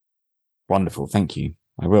 Wonderful, thank you.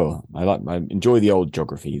 I will. I enjoy the old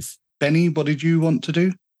geographies. Benny, what did you want to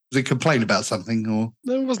do? Was it complain about something, or?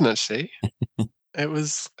 No, it wasn't actually. It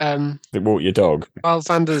was Walk your dog. while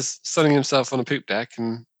Vander's sunning himself on a poop deck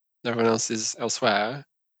and everyone else is elsewhere.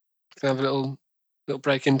 Can I have a little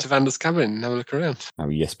break into Vander's cabin and have a look around? Oh,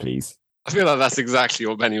 yes, please. I feel like that's exactly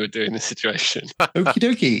what Benny would do in this situation.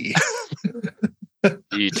 Okie dokie.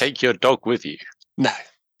 You take your dog with you. No,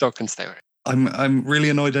 dog can stay where it I'm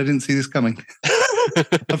really annoyed I didn't see this coming.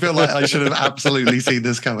 I feel like I should have absolutely seen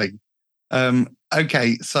this coming.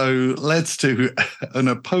 Okay, so let's do an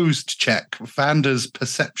opposed check. Vander's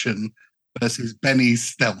perception versus Benny's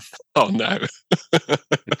stealth. Oh no.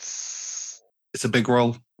 It's It's a big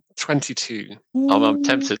roll. 22. I'm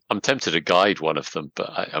tempted to guide one of them, but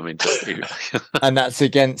I mean, And that's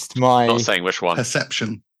against my... not saying which one.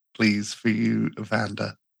 Perception, please, for you,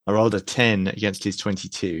 Vander. I rolled a 10 against his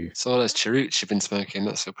 22. It's all those cheroots you've been smoking.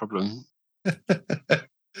 That's your problem.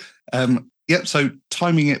 Yep, so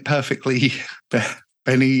timing it perfectly,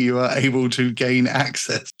 Benny, you are able to gain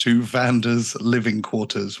access to Vander's living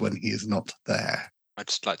quarters when he is not there. I'd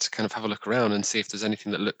just like to kind of have a look around and see if there's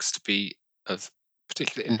anything that looks to be of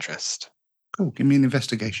particular interest. Cool, give me an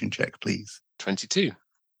investigation check, please. 22.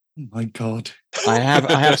 Oh my God. I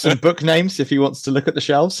have some book names if he wants to look at the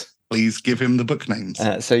shelves. Please give him the book names.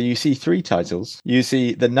 So you see 3 titles. You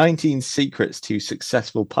see The 19 Secrets to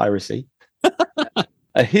Successful Piracy,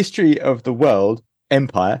 A History of the World,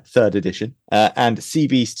 Empire, 3rd edition, and Sea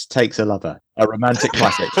Beast Takes a Lover, a romantic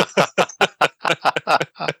classic.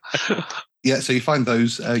 Yeah, so you find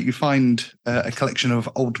those. You find a collection of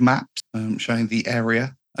old maps showing the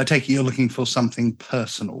area. I take it you're looking for something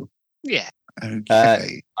personal. Yeah.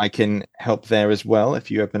 Okay. I can help there as well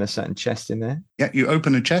if you open a certain chest in there. Yeah, you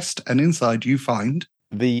open a chest, and inside you find...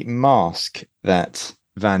 The mask that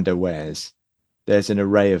Vander wears. There's an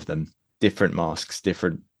array of them. Different masks,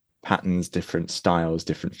 different patterns, different styles,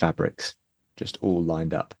 different fabrics. Just all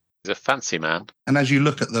lined up. He's a fancy man. And as you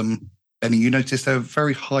look at them, Benny, you notice they're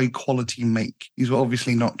very high quality make. These were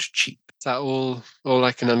obviously not cheap. Is that all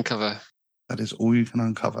I can uncover? That is all you can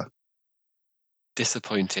uncover.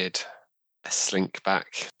 Disappointed. I slink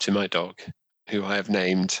back to my dog, who I have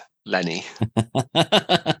named Lenny.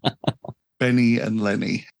 Benny and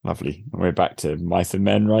Lenny. Lovely. We're back to Mice and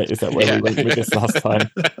Men, right? Is that where we went with this last time?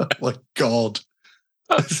 Oh my God.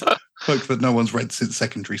 Book that no one's read since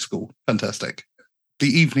secondary school. Fantastic. The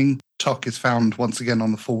evening, Tok is found once again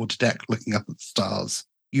on the forward deck looking up at the stars.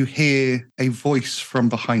 You hear a voice from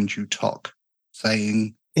behind you, Tok,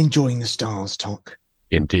 saying, Enjoying the stars, Tok.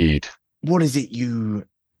 Indeed. What is it you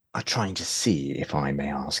are trying to see, if I may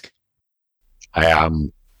ask? I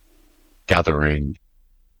am gathering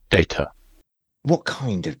data. What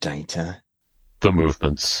kind of data? The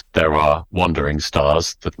movements. There are wandering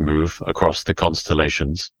stars that move across the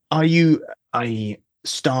constellations. Are you a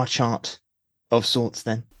star chart of sorts,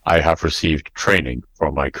 then? I have received training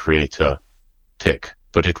from my creator, Tick,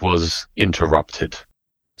 but it was interrupted.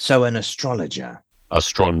 So an astrologer?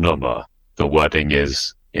 Astronomer. The wording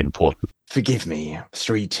is important. Forgive me,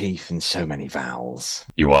 3 teeth and so many vowels.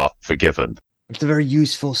 You are forgiven. It's a very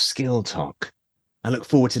useful skill, Tok. I look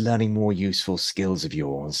forward to learning more useful skills of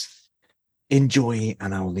yours. Enjoy,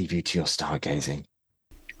 and I'll leave you to your stargazing.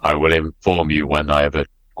 I will inform you when I have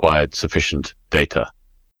acquired sufficient data.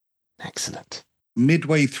 Excellent.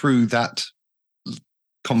 Midway through that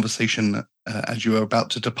conversation, as you are about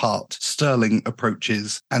to depart, Sterling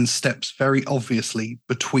approaches and steps very obviously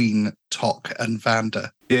between Tok and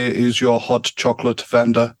Vander. Here is your hot chocolate,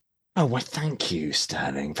 Vander. Oh, well, thank you,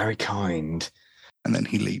 Sterling. Very kind. And then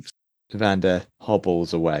he leaves. Vander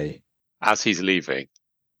hobbles away. As he's leaving,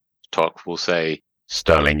 Tok will say,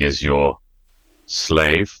 Sterling is your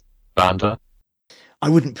slave, Vander? I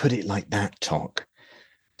wouldn't put it like that, Tok.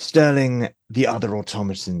 Sterling, the other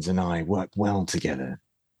automatons, and I work well together,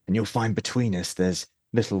 and you'll find between us there's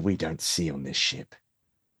little we don't see on this ship.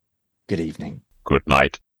 Good evening. Good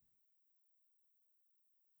night.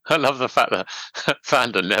 I love the fact that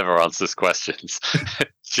Vander never answers questions.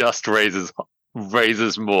 Just raises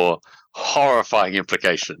more horrifying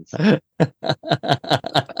implications.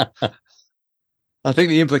 I think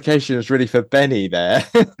the implication is really for Benny there.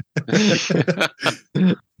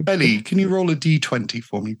 Benny, can you roll a d20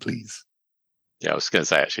 for me, please? Yeah, I was going to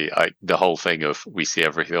say, actually, the whole thing of we see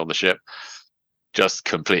everything on the ship, just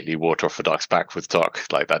completely water off a duck's back with Tok.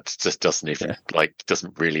 Like, that just doesn't even,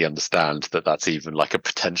 doesn't really understand that that's even like a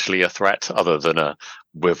potentially a threat, other than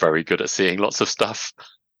we're very good at seeing lots of stuff.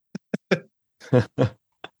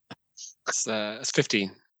 It's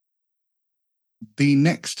 15. The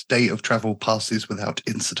next day of travel passes without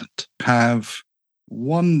incident. Have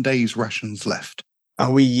 1 day's rations left.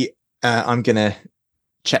 Are we? I'm going to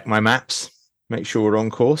check my maps, make sure we're on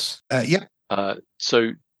course. Yeah.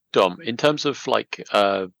 So, Dom, in terms of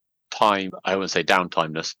time, I wouldn't say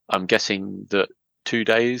downtimeness. I'm guessing that 2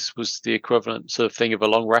 days was the equivalent sort of thing of a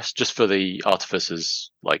long rest, just for the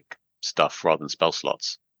artificers stuff rather than spell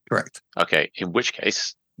slots. Correct. Okay. In which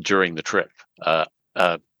case, during the trip,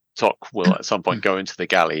 Tok will at some point go into the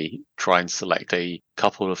galley, try and select a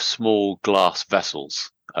couple of small glass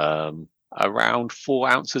vessels, around 4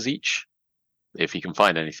 ounces each, if he can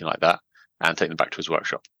find anything like that, and take them back to his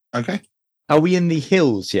workshop. Okay. Are we in the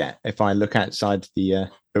hills yet? If I look outside the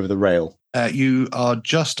over the rail, you are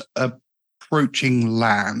just approaching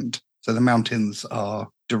land, so the mountains are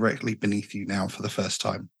directly beneath you now for the first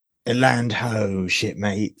time. Land ho,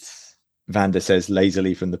 shipmates. Vander says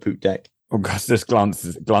lazily from the poop deck. Augustus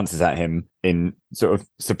glances at him in sort of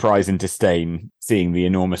surprise and disdain, seeing the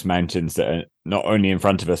enormous mountains that are not only in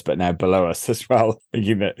front of us, but now below us as well,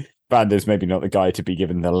 thinking that Vander's maybe not the guy to be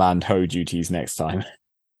given the land ho duties next time.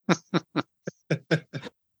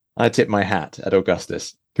 I tip my hat at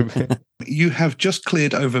Augustus. You have just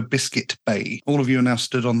cleared over Biscuit Bay. All of you are now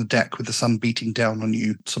stood on the deck with the sun beating down on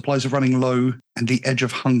you. Supplies are running low, and the edge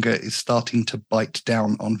of hunger is starting to bite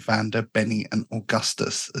down on Vander, Benny, and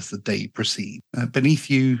Augustus as the day proceeds. Beneath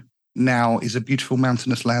you now is a beautiful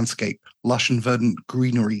mountainous landscape. Lush and verdant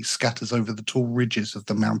greenery scatters over the tall ridges of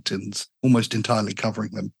the mountains, almost entirely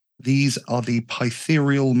covering them. These are the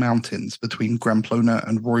Pytherial Mountains between Gramplona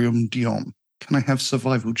and Royaume Dion. Can I have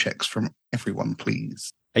survival checks from everyone,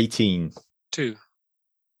 please? 18. 2.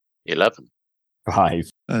 11. 5.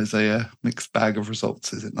 There's a mixed bag of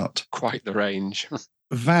results, is it not? Quite the range.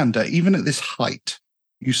 Vander, even at this height,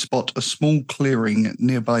 you spot a small clearing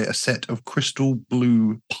nearby a set of crystal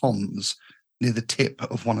blue ponds near the tip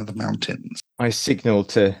of one of the mountains. I signal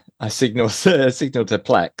to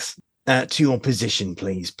Plex. To your position,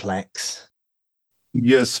 please, Plex.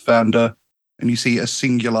 Yes, Vander. And you see a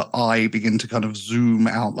singular eye begin to kind of zoom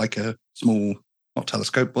out like a small, not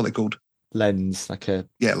telescope, what are they called? Lens, like a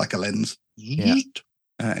lens. Yeah.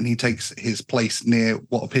 And he takes his place near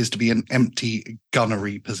what appears to be an empty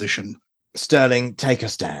gunnery position. Sterling, take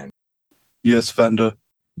us down. Yes, Vander.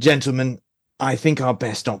 Gentlemen, I think our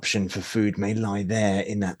best option for food may lie there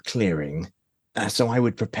in that clearing. So I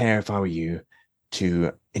would prepare, if I were you,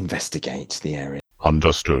 to investigate the area.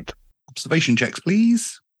 Understood. Observation checks,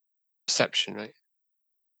 please. Perception, right?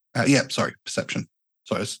 Perception.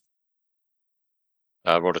 Sorry.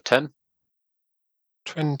 Rolled a 10.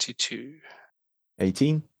 22.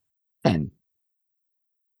 18. 10.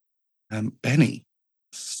 Benny,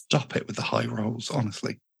 stop it with the high rolls,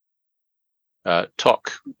 honestly.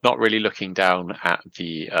 Tok, not really looking down at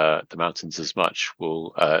the mountains as much,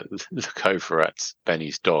 will look over at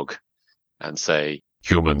Benny's dog and say,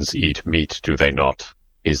 "Humans eat meat, do they not?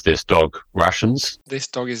 Is this dog rations?" This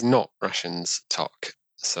dog is not rations, Tok.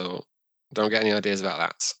 So don't get any ideas about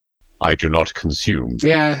that. I do not consume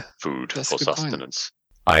food that's for a good point. sustenance.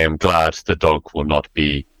 I am glad the dog will not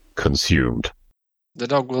be consumed. The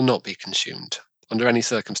dog will not be consumed under any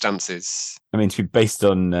circumstances. I mean, to be based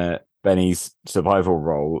on Benny's survival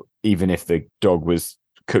role, even if the dog was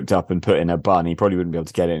cooked up and put in a bun, he probably wouldn't be able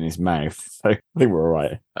to get it in his mouth. So I think we're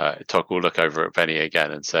all right. Tok will look over at Benny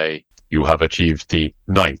again and say, "You have achieved the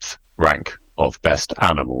 9th rank of best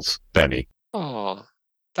animals, Benny. Oh,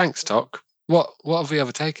 thanks, Tok. What have we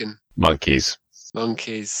overtaken? Monkeys.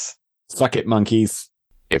 Monkeys. Suck it, monkeys.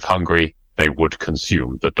 If hungry, they would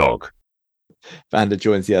consume the dog." Vander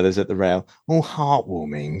joins the others at the rail. Oh,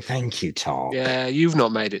 heartwarming. Thank you, Tok. Yeah, you've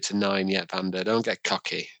not made it to 9 yet, Vander. Don't get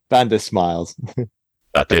cocky. Vander smiles.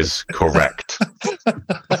 That is correct.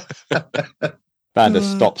 Vander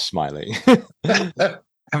stops smiling.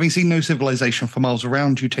 Having seen no civilization for miles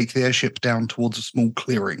around, you take the airship down towards a small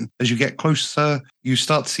clearing. As you get closer, you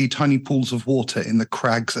start to see tiny pools of water in the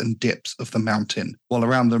crags and dips of the mountain, while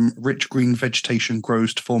around them, rich green vegetation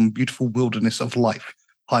grows to form a beautiful wilderness of life,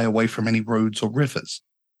 high away from any roads or rivers.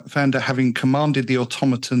 Vander, having commanded the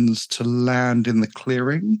automatons to land in the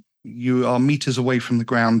clearing, you are meters away from the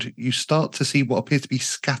ground. You start to see what appear to be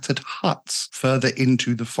scattered huts further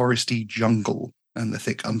into the foresty jungle and the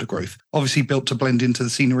thick undergrowth, obviously built to blend into the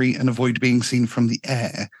scenery and avoid being seen from the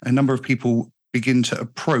air. A number of people begin to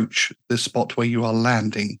approach the spot where you are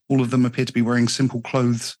landing. All of them appear to be wearing simple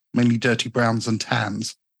clothes, mainly dirty browns and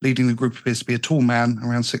tans. Leading the group appears to be a tall man,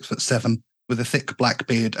 around 6'7", with a thick black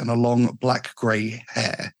beard and a long black-grey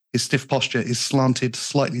hair. His stiff posture is slanted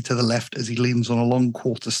slightly to the left as he leans on a long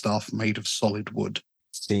quarterstaff made of solid wood.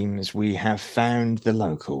 Seems we have found the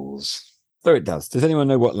locals. So it does. Does anyone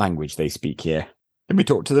know what language they speak here? Can we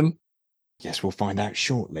talk to them? Guess we'll find out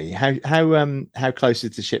shortly. How close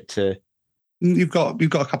is the ship to? You've got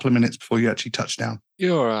a couple of minutes before you actually touch down.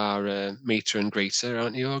 You're our meter and greeter,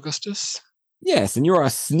 aren't you, Augustus? Yes, and you're a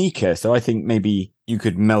sneaker, so I think maybe you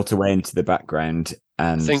could melt away into the background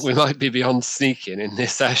and... I think we might be beyond sneaking in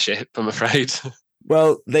this airship, I'm afraid.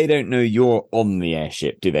 Well, they don't know you're on the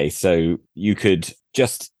airship, do they? So you could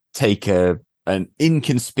just take an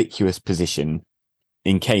inconspicuous position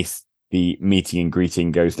in case the meeting and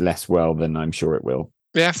greeting goes less well than I'm sure it will.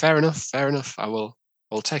 Yeah, fair enough. I'll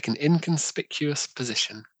take an inconspicuous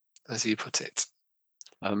position, as you put it.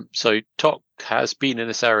 So Tok has been in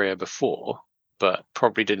this area before, but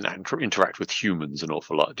probably didn't interact with humans an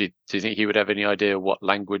awful lot. Do you think he would have any idea what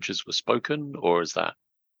languages were spoken, or is that?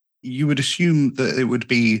 You would assume that it would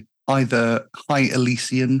be either High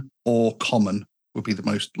Elysian or Common would be the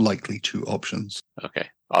most likely two options. Okay,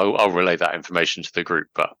 I'll relay that information to the group,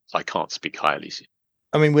 but I can't speak High Elysian.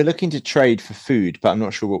 I mean, we're looking to trade for food, but I'm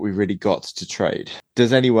not sure what we've really got to trade.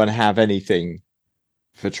 Does anyone have anything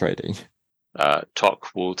for trading? Tok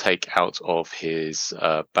will take out of his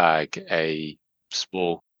bag a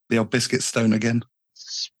small... The old biscuit stone again.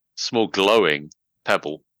 Small glowing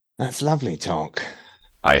pebble. That's lovely, Tok.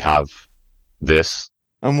 I have this.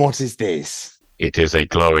 And what is this? It is a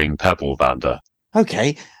glowing pebble, Vander.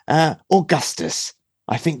 Okay, Augustus,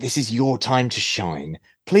 I think this is your time to shine.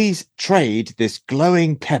 Please trade this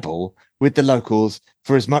glowing pebble with the locals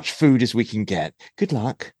for as much food as we can get. Good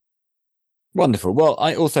luck. Wonderful. Well,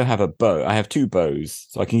 I also have a bow. I have 2 bows,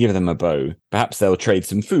 so I can give them a bow. Perhaps they'll trade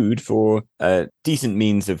some food for a decent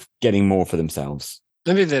means of getting more for themselves.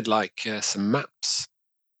 Maybe they'd like some maps.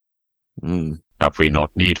 Have we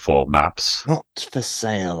not need for maps? Not for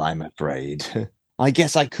sale, I'm afraid. I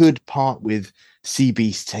guess I could part with Sea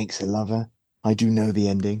Beast Takes a Lover. I do know the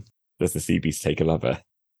ending. Does the sea beast take a lover?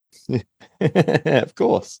 Of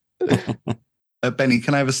course. Benny,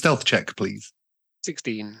 can I have a stealth check, please?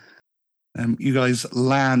 16. You guys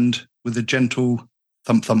land with a gentle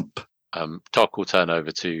thump thump. Tok will turn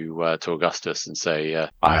over to Augustus and say,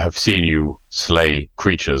 I have seen you slay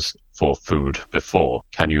creatures for food before.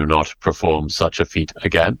 Can you not perform such a feat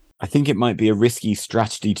again? I think it might be a risky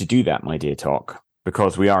strategy to do that, my dear Tok,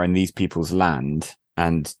 because we are in these people's land,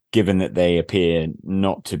 and given that they appear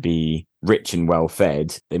not to be rich and well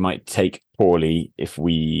fed, they might take poorly if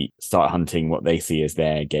we start hunting what they see as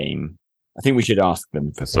their game. I think we should ask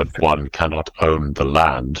them for some. But one cannot own the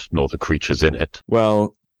land nor the creatures in it.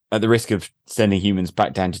 Well, at the risk of sending humans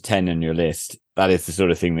back down to 10 on your list, that is the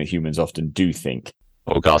sort of thing that humans often do think.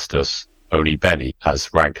 Augustus, only Benny has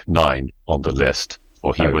rank 9 on the list,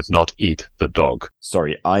 or he would not eat the dog.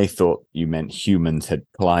 Sorry, I thought you meant humans had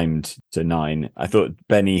climbed to 9. I thought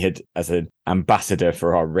Benny had, as an ambassador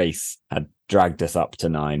for our race, had dragged us up to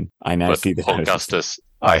 9. I now see the Augustus,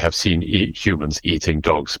 I have seen humans eating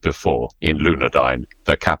dogs before in Lunadyne,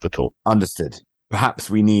 the capital. Understood. Perhaps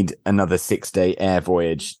we need another 6-day air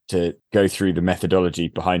voyage to go through the methodology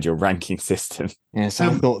behind your ranking system. Yes, I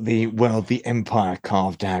thought the world the Empire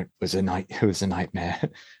carved out was a nightmare.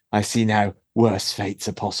 I see now worse fates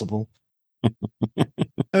are possible.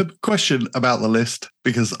 A question about the list,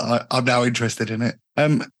 because I'm now interested in it.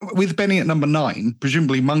 With Benny at number 9,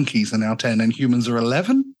 presumably monkeys are now 10 and humans are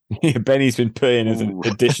 11? Yeah, Benny's been put in as an Ooh.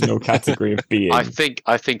 additional category of being. I think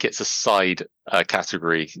it's a side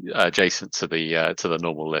category adjacent to the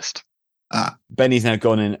normal list. Benny's now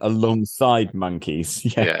gone in alongside monkeys.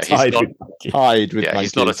 Yeah, he's tied not- with monkeys. Tied with Yeah,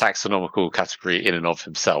 monkeys. he's not a taxonomical category in and of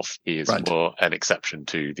himself. He is Right. more an exception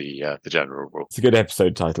to the general rule. It's a good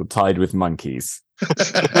episode title, Tied with Monkeys.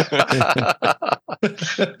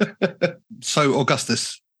 So,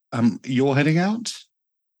 Augustus, you're heading out?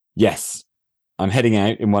 Yes, I'm heading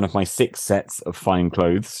out in one of my 6 sets of fine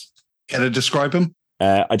clothes. Can I describe them?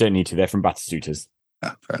 I don't need to, they're from Batistutas.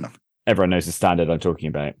 Fair enough. Everyone knows the standard I'm talking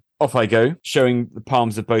about. Off I go, showing the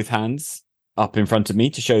palms of both hands up in front of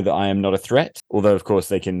me to show that I am not a threat. Although, of course,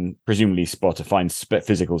 they can presumably spot a fine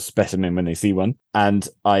physical specimen when they see one. And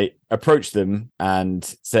I approach them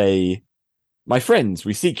and say, "My friends,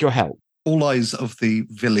 we seek your help." All eyes of the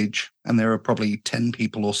village, and there are probably 10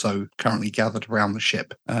 people or so currently gathered around the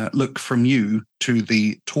ship, look from you to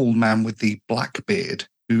the tall man with the black beard,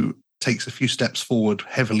 who takes a few steps forward,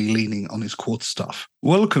 heavily leaning on his quarterstaff.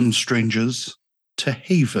 "Welcome, strangers, to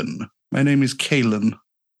Haven. My name is Kalen,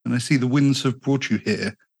 and I see the winds have brought you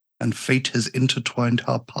here, and fate has intertwined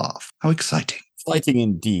our path. How exciting. Exciting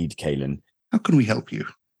indeed, Kalen. How can we help you?"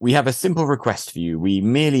 We have a simple request for you. We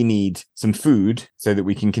merely need some food so that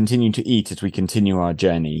we can continue to eat as we continue our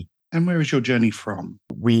journey. And where is your journey from?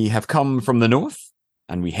 We have come from the north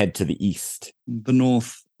and we head to the east. The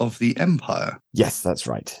north of the Empire. Yes, that's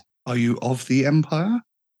right. Are you of the Empire?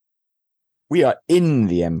 We are in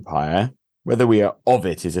the Empire. Whether we are of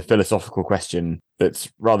it is a philosophical question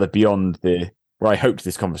that's rather beyond where I hoped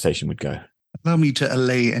this conversation would go. Allow me to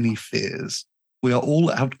allay any fears. We are all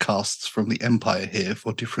outcasts from the Empire here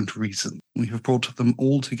for different reasons. We have brought them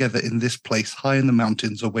all together in this place high in the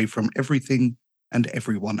mountains, away from everything and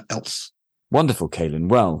everyone else. Wonderful, Kalen.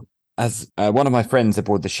 Well, as one of my friends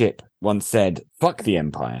aboard the ship once said, fuck the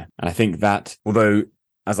Empire. And I think that, although,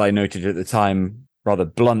 as I noted at the time, rather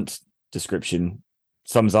blunt description,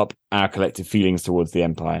 sums up our collective feelings towards the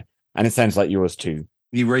Empire. And it sounds like yours too.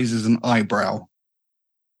 He raises an eyebrow.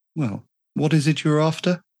 Well, what is it you're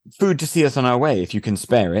after? Food to see us on our way, if you can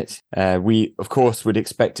spare it. We, of course, would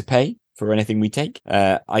expect to pay for anything we take.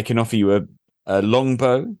 I can offer you a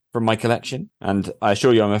longbow from my collection, and I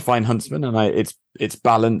assure you I'm a fine huntsman, and its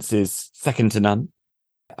balance is second to none.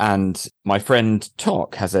 And my friend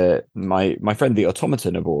Tok has my friend the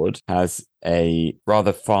automaton aboard has a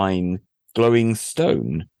rather fine glowing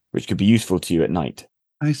stone, which could be useful to you at night.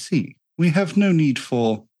 I see. We have no need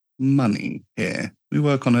for money here. We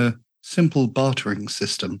work on a simple bartering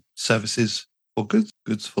system. Services for goods,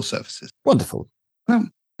 goods for services. Wonderful.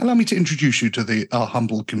 Allow me to introduce you to our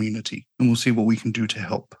humble community, and we'll see what we can do to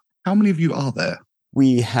help. How many of you are there?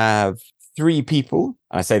 We have 3 people.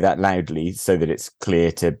 I say that loudly so that it's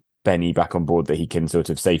clear to Benny back on board that he can sort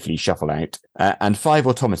of safely shuffle out, and 5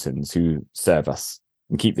 automatons who serve us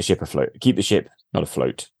and keep the ship afloat. Keep the ship not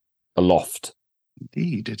afloat, aloft.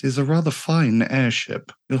 Indeed, it is a rather fine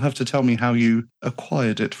airship. You'll have to tell me how you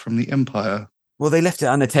acquired it from the Empire. Well, they left it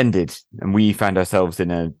unattended, and we found ourselves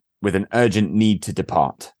with an urgent need to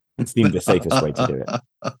depart. It seemed the safest way to do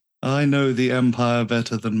it. I know the Empire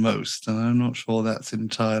better than most, and I'm not sure that's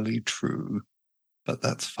entirely true, but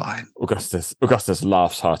that's fine. Augustus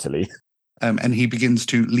laughs heartily. And he begins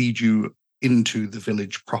to lead you into the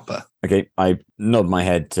village proper. Okay, I nod my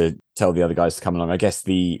head to tell the other guys to come along. I guess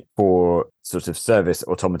the 4 sort of service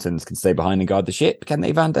automatons can stay behind and guard the ship, can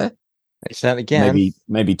they, Vander? They certainly can.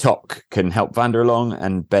 Maybe Tok can help Vander along,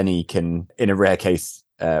 and Benny can, in a rare case,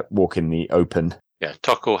 walk in the open. Yeah,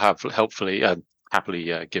 Tok will happily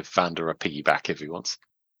give Vander a piggyback if he wants.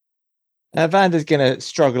 Vander's going to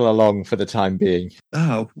struggle along for the time being.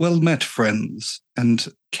 Ah, well met, friends. And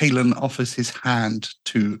Kalen offers his hand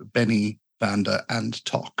to Benny, Vander, and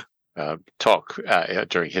Tok. Tok,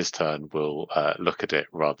 during his turn, will look at it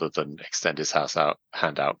rather than extend his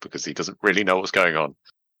hand out because he doesn't really know what's going on.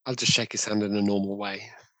 I'll just shake his hand in a normal way.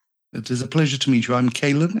 It is a pleasure to meet you. I'm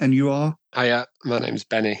Kalen, and you are? Hiya, my name's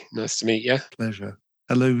Benny. Nice to meet you. Pleasure.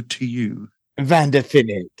 Hello to you. Vander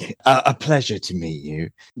Finnick, a pleasure to meet you.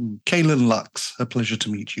 Kalen Lux, a pleasure to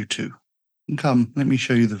meet you too. Come, let me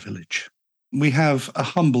show you the village. We have a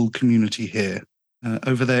humble community here.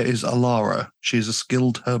 Over there is Alara. She is a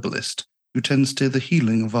skilled herbalist who tends to the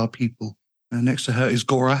healing of our people. Next to her is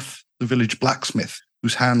Gorath, the village blacksmith,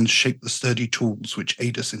 whose hands shape the sturdy tools which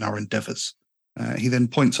aid us in our endeavors. He then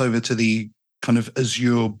points over to the kind of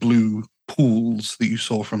azure blue pools that you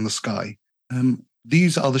saw from the sky.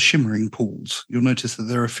 These are the shimmering pools. You'll notice that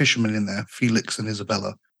there are fishermen in there, Felix and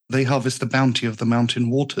Isabella. They harvest the bounty of the mountain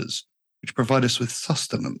waters, which provide us with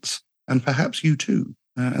sustenance, and perhaps you too.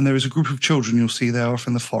 And there is a group of children you'll see there off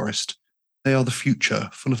in the forest. They are the future,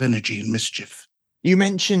 full of energy and mischief. You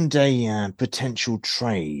mentioned a potential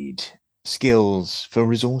trade, skills for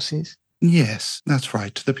resources? Yes, that's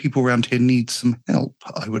right. The people around here need some help,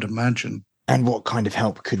 I would imagine. And what kind of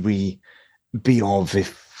help could we be of if,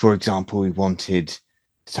 for example, we wanted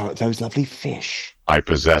those lovely fish? I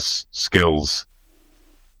possess skills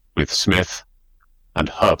with smith and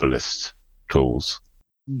herbalist tools.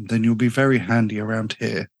 Then you'll be very handy around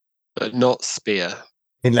here. But not spear.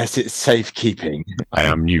 Unless it's safekeeping. I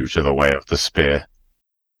am new to the way of the spear.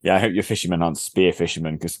 Yeah, I hope your fishermen aren't spear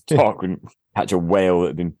fishermen, because Tok wouldn't catch a whale that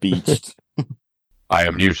had been beached. I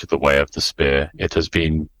am new to the way of the spear. It has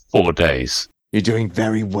been 4 days. You're doing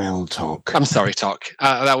very well, Tok. I'm sorry, Tok.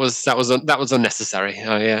 That was unnecessary.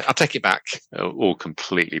 I'll take it back. It'll all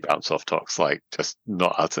completely bounce off Tok's, like just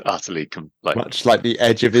not utterly Much like the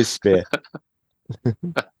edge of his spear.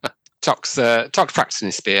 Tok's practicing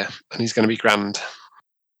his spear, and he's going to be grand.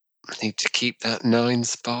 I need to keep that 9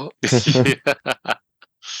 spot.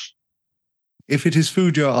 If it is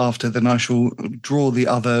food you're after, then I shall draw the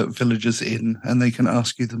other villagers in, and they can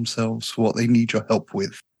ask you themselves for what they need your help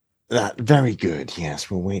with. Very good. Yes,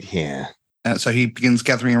 we'll wait here. So he begins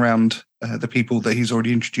gathering around the people that he's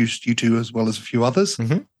already introduced you to, as well as a few others.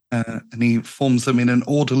 Mhm. And he forms them in an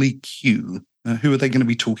orderly queue. Who are they going to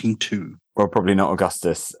be talking to? Well, probably not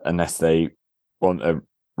Augustus, unless they want a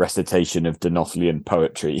recitation of Denothelian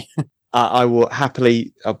poetry. I will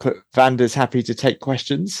happily, I'll put Vander's happy to take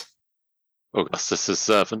questions. Augustus's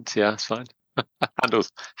servant, yeah, it's fine.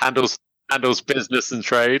 handles business and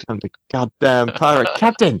trade. I'm the goddamn pirate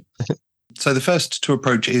captain. So the first to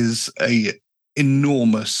approach is a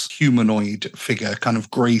enormous humanoid figure, kind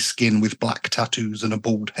of grey skin with black tattoos and a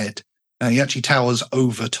bald head. He actually towers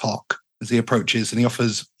over Tok as he approaches, and he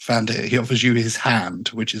offers you his hand,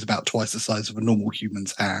 which is about twice the size of a normal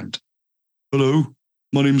human's hand. Hello,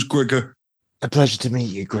 my name's Gregor. A pleasure to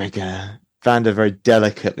meet you, Gregor. Vander very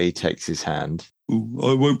delicately takes his hand. Ooh,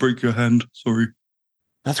 I won't break your hand, sorry.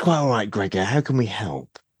 That's quite all right, Gregor. How can we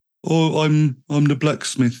help? Oh, I'm the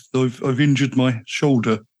blacksmith. I've injured my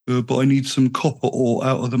shoulder, but I need some copper ore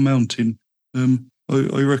out of the mountain.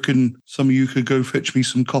 I reckon some of you could go fetch me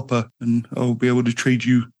some copper, and I'll be able to trade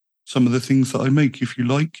you some of the things that I make, if you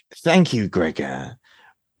like. Thank you, Gregor.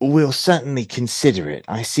 We'll certainly consider it.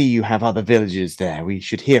 I see you have other villagers there. We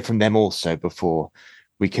should hear from them also before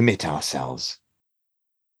we commit ourselves.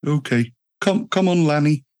 Okay, come on,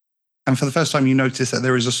 Lanny. And for the first time, you notice that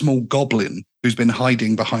there is a small goblin who's been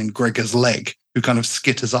hiding behind Gregor's leg, who kind of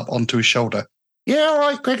skitters up onto his shoulder. Yeah, all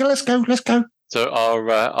right, Gregor, let's go. So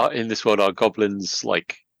are in this world, are goblins,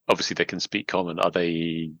 like, obviously they can speak common, are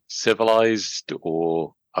they civilized,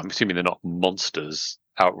 or I'm assuming they're not monsters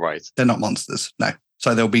outright? They're not monsters, no.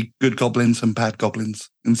 So there'll be good goblins and bad goblins.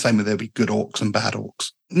 And same with there'll be good orcs and bad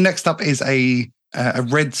orcs. Next up is a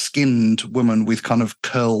red-skinned woman with kind of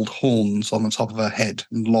curled horns on the top of her head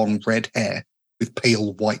and long red hair with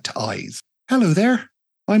pale white eyes. Hello there.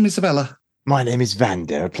 I'm Isabella. My name is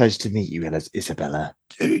Vander. A pleasure to meet you, Isabella.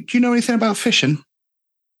 Do you know anything about fishing?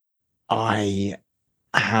 I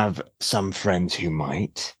have some friends who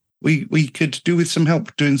might. We could do with some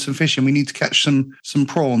help doing some fishing. We need to catch some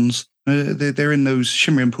prawns. They're in those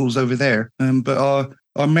shimmering pools over there. But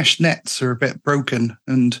our mesh nets are a bit broken,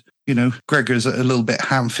 and Gregor's a little bit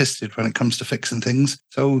ham-fisted when it comes to fixing things.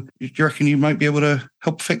 So do you reckon you might be able to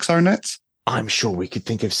help fix our nets? I'm sure we could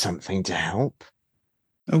think of something to help.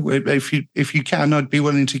 Oh, if you can, I'd be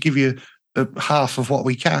willing to give you half of what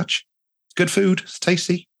we catch. It's good food. It's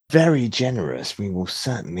tasty. Very generous. We will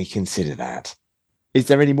certainly consider that. Is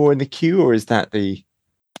there any more in the queue, or is that the...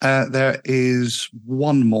 There is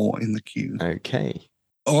one more in the queue. Okay.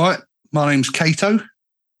 All right. My name's Cato.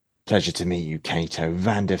 Pleasure to meet you, Cato.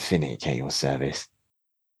 Vander Finnick at your service.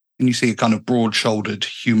 And you see a kind of broad-shouldered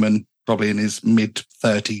human, probably in his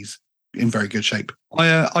mid-30s, in very good shape.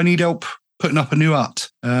 I need help putting up a new hut.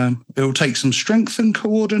 It'll take some strength and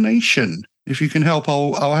coordination. If you can help,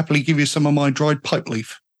 I'll happily give you some of my dried pipe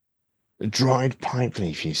leaf. Dried pipe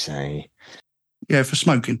leaf, you say? Yeah, for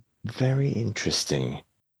smoking. Very interesting.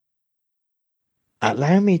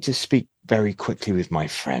 Allow me to speak very quickly with my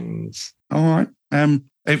friends. All right.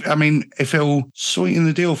 If it'll sweeten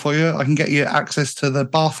the deal for you, I can get you access to the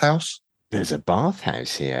bathhouse. There's a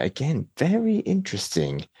bathhouse here. Again, very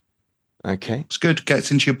interesting. Okay. It's good.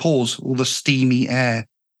 Gets into your pores, all the steamy air.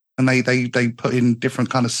 And they put in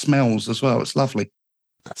different kind of smells as well. It's lovely.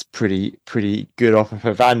 That's pretty good offer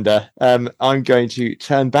for Vander. I'm going to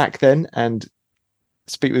turn back then and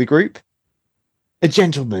speak with the group.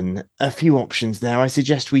 Gentlemen, a few options there. I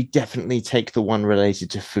suggest we definitely take the one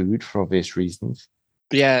related to food for obvious reasons.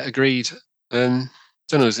 Yeah, agreed. Don't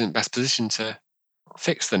know who's in the best position to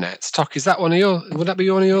fix the nets. Tok, is that one of your? Would that be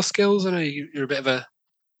one of your skills? I know you're a bit of a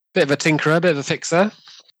tinkerer, a bit of a fixer.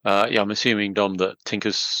 Yeah, I'm assuming, Dom, that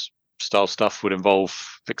Tinker's style stuff would involve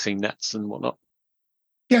fixing nets and whatnot.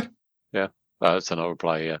 Yeah. Yeah. So I'll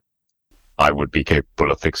reply, yeah. I would be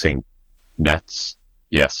capable of fixing nets.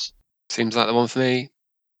 Yes. Seems like the one for me.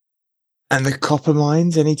 And the copper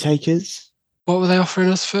mines, any takers? What were they offering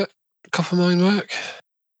us for copper mine work?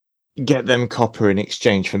 Get them copper in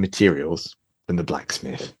exchange for materials from the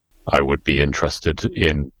blacksmith. I would be interested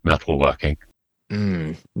in metalworking.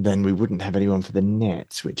 Then we wouldn't have anyone for the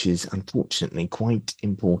nets, which is unfortunately quite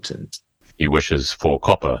important. He wishes for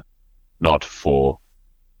copper, not for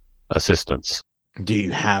assistance. Do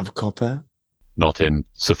you have copper? Not in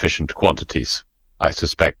sufficient quantities. I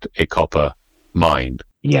suspect a copper mine.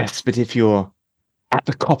 Yes, but if you're at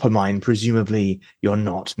the copper mine, presumably you're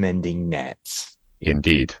not mending nets.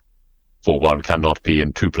 Indeed. For one cannot be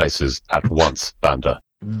in two places at once, Vander.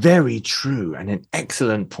 Very true, and an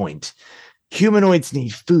excellent point. Humanoids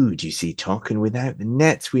need food, you see, Tok, and without the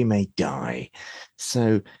nets we may die.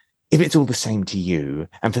 So, if it's all the same to you,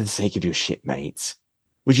 and for the sake of your shipmates,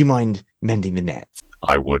 would you mind mending the nets?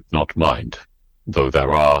 I would not mind, though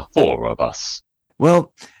there are 4 of us.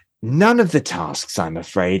 Well, none of the tasks, I'm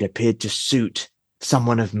afraid, appeared to suit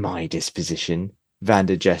someone of my disposition.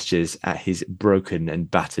 Vander gestures at his broken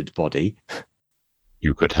and battered body.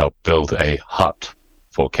 You could help build a hut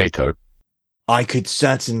for Cato. I could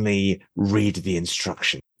certainly read the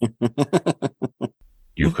instruction.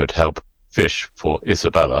 You could help fish for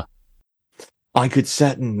Isabella. I could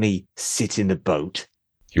certainly sit in the boat.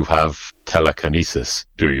 You have telekinesis,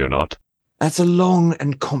 do you not? That's a long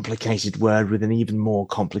and complicated word with an even more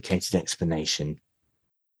complicated explanation.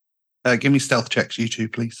 Give me stealth checks, you two,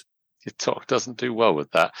 please. Your Tok doesn't do well with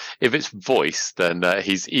that. If it's voice, then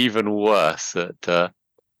he's even worse at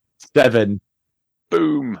 7.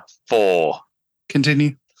 boom, 4.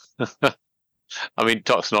 Continue. I mean,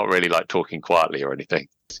 Tok's not really like talking quietly or anything.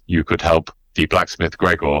 You could help the blacksmith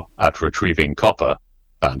Gregor at retrieving copper,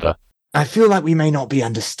 Vander. I feel like we may not be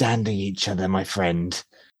understanding each other, my friend.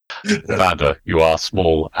 Vander, you are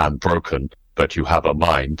small and broken, but you have a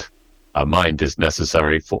mind. A mind is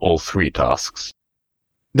necessary for all 3 tasks.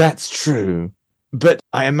 That's true. But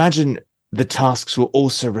I imagine the tasks will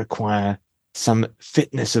also require some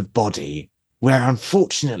fitness of body, where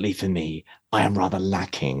unfortunately for me, I am rather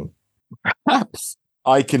lacking. Perhaps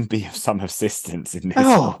I can be of some assistance in this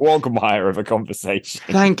Oh. quagmire of a conversation.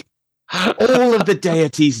 Thank all of the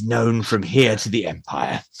deities known from here to the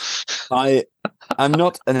Empire. I am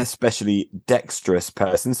not an especially dexterous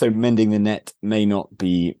person, so mending the net may not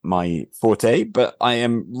be my forte, but I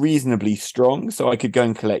am reasonably strong, so I could go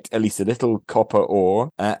and collect at least a little copper ore.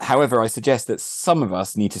 However, I suggest that some of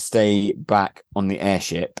us need to stay back on the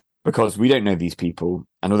airship because we don't know these people,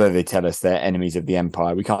 and although they tell us they're enemies of the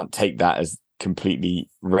Empire, we can't take that as completely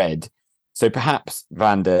read. So perhaps,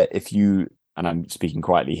 Vander, if you, and I'm speaking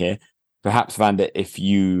quietly here, perhaps, Vander, if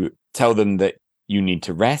you tell them that you need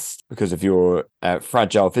to rest because of your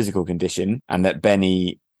fragile physical condition and that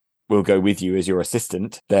Benny will go with you as your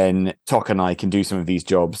assistant, then Tok and I can do some of these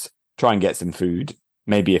jobs, try and get some food,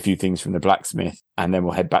 maybe a few things from the blacksmith, and then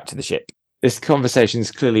we'll head back to the ship. This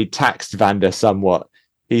conversation's clearly taxed Vander somewhat.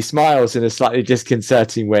 He smiles in a slightly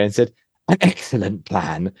disconcerting way and said, "An excellent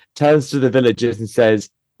plan," turns to the villagers and says,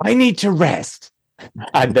 "I need to rest,"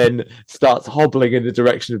 and then starts hobbling in the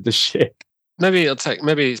direction of the ship. Maybe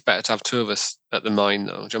it's better to have 2 of us at the mine,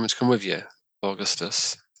 though. Do you want me to come with you,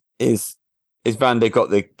 Augustus? Is Vander got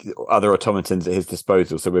the other automatons at his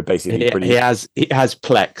disposal? So we're basically He has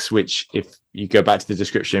Plex, which, if you go back to the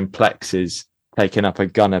description, Plex is taking up a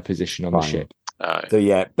gunner position on the ship. So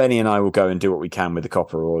yeah, Benny and I will go and do what we can with the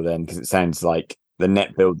copper ore then, because it sounds like the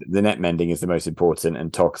net mending is the most important,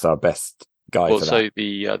 and Tok's our best guy for that. Also,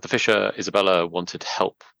 the fisher Isabella wanted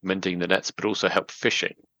help mending the nets, but also help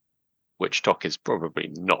fishing, which Tok is probably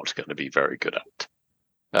not going to be very good at.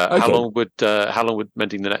 Okay. How long would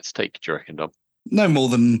mending the nets take, do you reckon, Dom? No more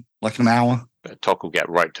than like an hour. Tok will get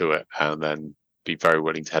right to it and then be very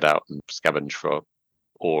willing to head out and scavenge for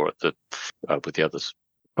ore at the with the others.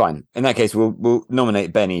 Fine. In that case, we'll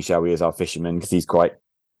nominate Benny, shall we, as our fisherman, because he's quite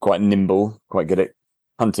nimble, quite good at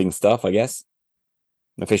hunting stuff, I guess.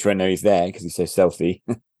 The fish won't know he's there because he's so stealthy.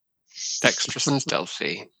 Dexterous and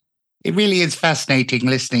stealthy. It really is fascinating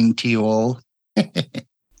listening to you all.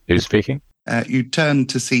 Who's speaking? you turn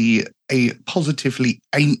to see a positively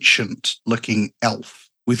ancient-looking elf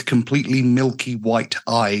with completely milky white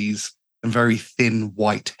eyes and very thin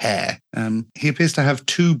white hair. He appears to have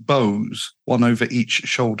 2 bows, one over each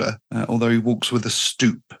shoulder, although he walks with a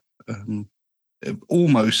stoop,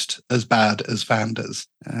 almost as bad as Vander's.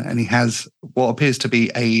 And he has what appears to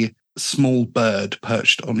be a small bird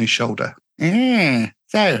perched on his shoulder.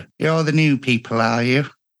 So, you're the new people, are you?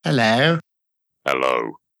 Hello.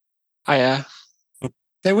 Hello. Hiya.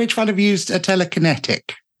 So which one of you's a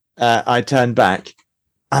telekinetic? I turn back.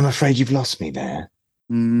 I'm afraid you've lost me there.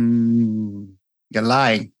 You're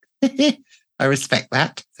lying. I respect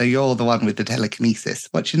that. So you're the one with the telekinesis.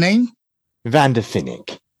 What's your name? Vander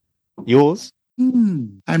Finnick. Yours?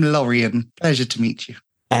 I'm Lorien. Pleasure to meet you.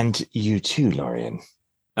 And you too, Lorien.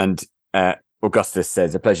 And Augustus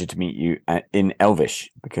says, a pleasure to meet you in Elvish,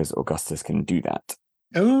 because Augustus can do that.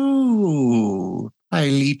 Oh,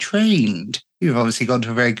 highly trained. You've obviously gone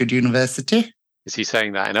to a very good university. Is he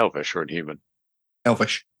saying that in Elvish or in human?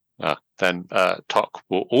 Elvish. Then Tok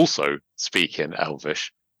will also speak in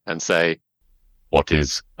Elvish and say, What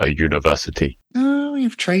is a university? Oh,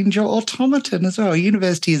 you've trained your automaton as well. A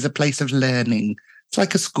university is a place of learning. It's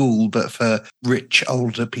like a school, but for rich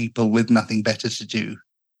older people with nothing better to do.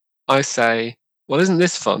 I say, well, isn't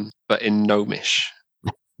this fun? But in Gnomish.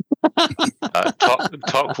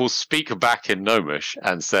 Tok will speak back in Gnomish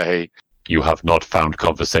and say, You have not found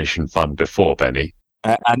conversation fun before, Benny.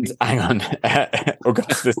 And hang on,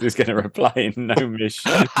 Augustus is going to reply in Gnomish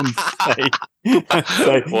and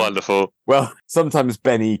say, wonderful. well, sometimes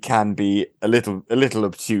Benny can be a little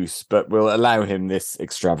obtuse, but we'll allow him this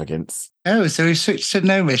extravagance. Oh, so we've switched to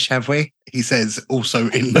Gnomish, have we? He says, also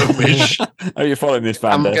in Gnomish. Oh, you're following this,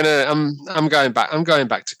 Vander? I'm going back. I'm going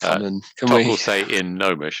back to Common. Can Tok we? will say in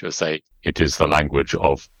Gnomish, he'll say, It is the language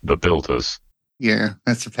of the builders. Yeah,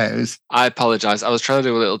 I suppose. I apologise. I was trying to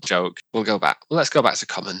do a little joke. We'll go back. Well, let's go back to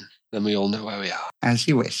Common. Then we all know where we are. As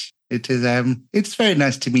you wish. It is. It's very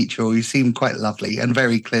nice to meet you all. You seem quite lovely and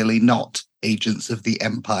very clearly not agents of the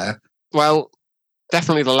Empire. Well,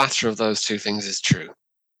 definitely the latter of those two things is true.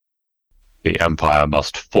 The Empire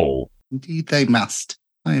must fall. Indeed, they must.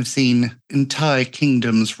 I have seen entire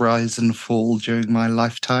kingdoms rise and fall during my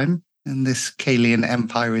lifetime, and this Kalian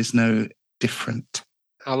Empire is no different.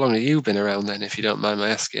 How long have you been around then, if you don't mind my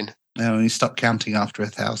asking? I only stopped counting after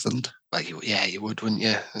 1,000. Well, you would, wouldn't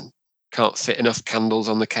you? Can't fit enough candles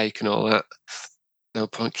on the cake and all that. No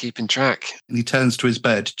point keeping track. And he turns to his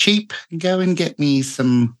bird. Cheap, go and get me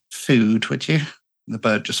some food, would you? And the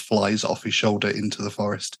bird just flies off his shoulder into the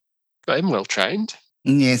forest. Got him well trained.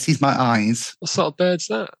 Yes, he's my eyes. What sort of bird's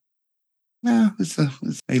that? Well, it's a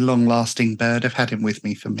long-lasting bird. I've had him with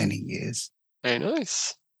me for many years. Very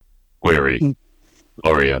nice. Query.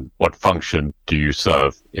 Lorien, what function do you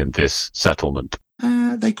serve in this settlement?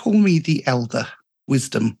 They call me the Elder.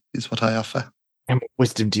 Wisdom is what I offer. And what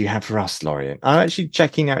wisdom do you have for us, Lorien? I'm actually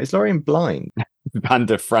checking out. Is Lorien blind?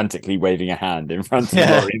 Vander frantically waving a hand in front of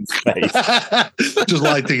Lorien's face. Just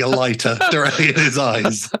lighting a lighter directly in his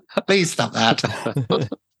eyes. Please stop that.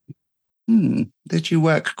 That you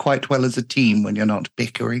work quite well as a team when you're not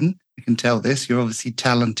bickering. I can tell this. You're obviously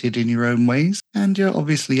talented in your own ways, and you're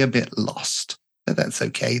obviously a bit lost. But that's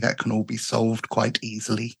okay. That can all be solved quite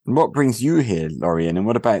easily. And what brings you here, Lorien? And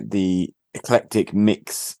what about the eclectic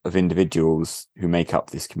mix of individuals who make up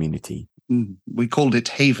this community? We called it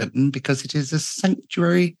Haven because it is a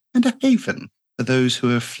sanctuary and a haven for those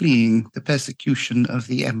who are fleeing the persecution of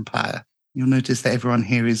the Empire. You'll notice that everyone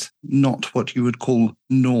here is not what you would call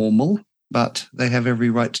normal, but they have every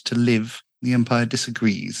right to live. The Empire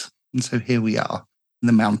disagrees. And so here we are, in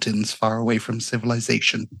the mountains, far away from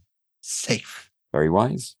civilization. Safe. Very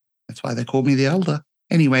wise. That's why they call me the Elder.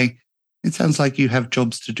 Anyway, it sounds like you have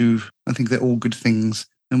jobs to do. I think they're all good things.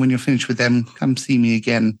 And when you're finished with them, come see me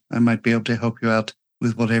again. I might be able to help you out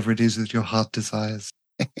with whatever it is that your heart desires.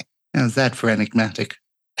 How's that for enigmatic?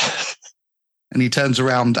 And he turns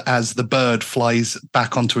around as the bird flies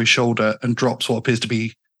back onto his shoulder and drops what appears to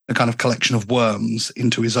be a kind of collection of worms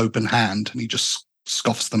into his open hand. And he just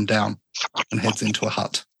scoffs them down and heads into a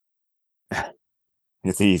hut. I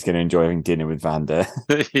think he's going to enjoy having dinner with Vander.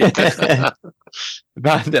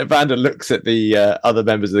 Vander looks at the other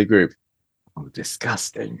members of the group. Oh,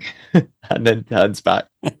 disgusting. And then turns back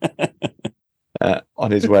on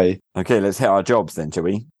his way. Okay, let's hit our jobs then, shall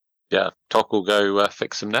we? Yeah, Tok will go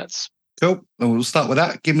fix some nets. Cool. Well, we'll start with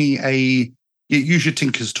that. Give me use your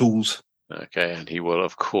Tinker's tools. Okay, and he will,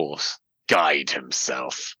 of course, guide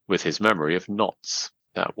himself with his memory of knots.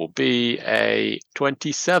 That will be a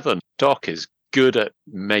 27. Tok is good at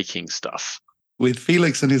making stuff. With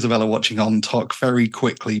Felix and Isabella watching on, Tok very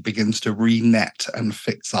quickly begins to re-net and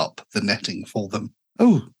fix up the netting for them.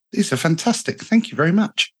 Oh, these are fantastic. Thank you very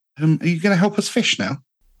much. Are you going to help us fish now?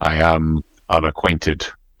 I am unacquainted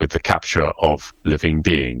with the capture of living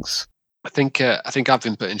beings. I think I've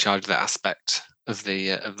been put in charge of that aspect of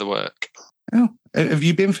the work. Oh, have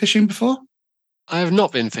you been fishing before? I have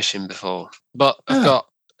not been fishing before, but I've got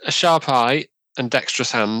a sharp eye and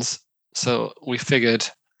dexterous hands, so we figured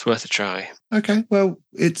it's worth a try. Okay, well,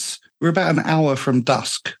 we're about an hour from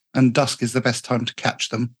dusk, and dusk is the best time to catch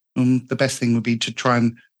them. The best thing would be to try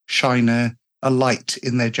and shine a light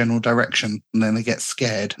in their general direction, and then they get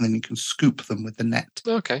scared, and then you can scoop them with the net.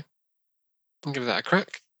 Okay. I'll give that a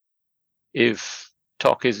crack. If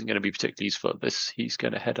Tok isn't going to be particularly useful at this, he's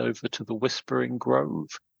going to head over to the Whispering Grove.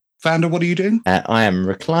 Vander, what are you doing? I am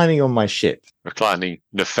reclining on my ship. Reclining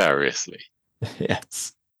nefariously.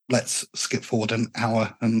 Yes. Let's skip forward an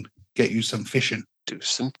hour and get you some fishing. Do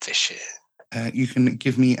some fishing. You can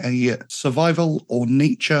give me a survival or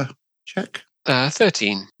nature check.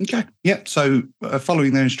 13. Okay. Yep. So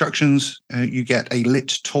following their instructions, you get a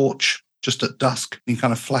lit torch just at dusk. You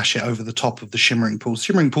kind of flash it over the top of the shimmering pools.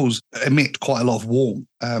 Shimmering pools emit quite a lot of warmth,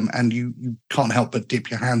 and you can't help but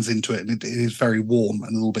dip your hands into it, and it is very warm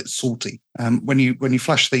and a little bit salty. When you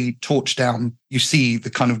flash the torch down, you see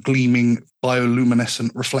the kind of gleaming bioluminescent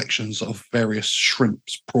reflections of various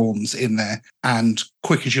shrimps, prawns in there, and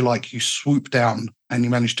quick as you like, you swoop down and you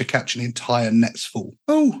manage to catch an entire net's full.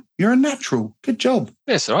 Oh, you're a natural. Good job.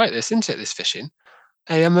 Yeah, it's all right, isn't it, this fishing?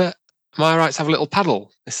 Hey, am I right to have a little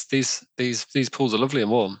paddle? These pools are lovely and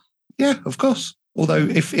warm. Yeah, of course. Although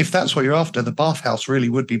if that's what you're after, the bathhouse really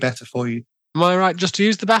would be better for you. Am I right just to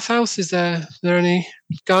use the bathhouse? Is there any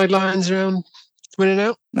guidelines around in and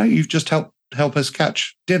out? No, you've just help us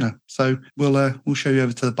catch dinner. So we'll show you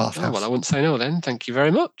over to the bathhouse. Oh, well, I wouldn't say no then. Thank you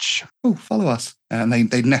very much. Oh, follow us. And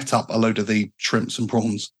they net up a load of the shrimps and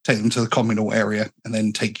prawns, take them to the communal area, and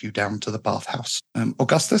then take you down to the bathhouse.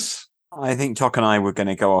 Augustus? I think Tok and I were going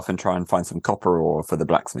to go off and try and find some copper ore for the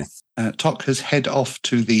blacksmith. Tok has head off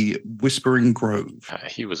to the Whispering Grove.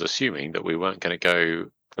 He was assuming that we weren't going to go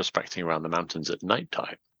prospecting around the mountains at night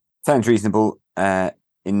time. Sounds reasonable.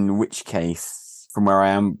 In which case, from where I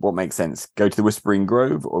am, what makes sense? Go to the Whispering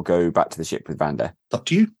Grove or go back to the ship with Vander? It's up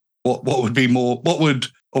to you. What would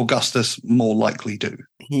Augustus more likely do?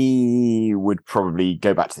 He would probably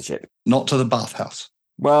go back to the ship. Not to the bathhouse.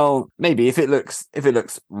 Well, maybe if it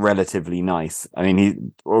looks relatively nice. I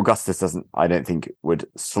mean, Augustus doesn't, I don't think, would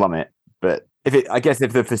slum it. But I guess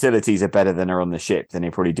if the facilities are better than are on the ship, then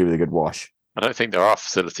he'd probably do with a good wash. I don't think there are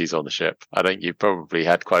facilities on the ship. I think you've probably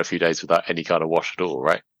had quite a few days without any kind of wash at all,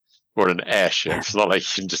 right? Or an airship. It's not like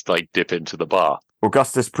you can just dip into the bar.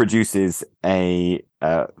 Augustus produces a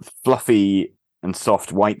fluffy and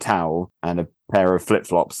soft white towel and a pair of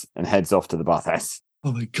flip-flops and heads off to the bathhouse.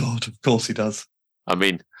 Oh my God, of course he does. I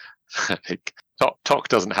mean, Tok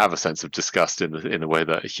doesn't have a sense of disgust in the way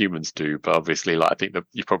that humans do, but obviously, I think that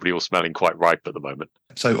you're probably all smelling quite ripe at the moment.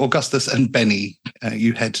 So Augustus and Benny,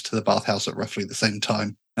 you head to the bathhouse at roughly the same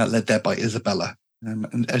time, led there by Isabella.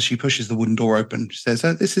 And as she pushes the wooden door open, she says,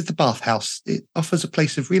 "This is the bathhouse. It offers a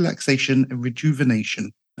place of relaxation and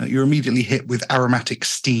rejuvenation." You're immediately hit with aromatic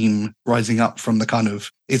steam rising up from the kind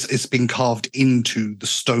of, it's been carved into the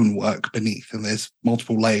stonework beneath, and there's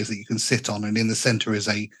multiple layers that you can sit on, and in the center is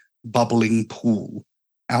a bubbling pool,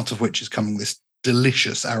 out of which is coming this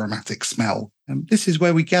delicious aromatic smell. This is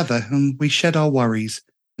where we gather and we shed our worries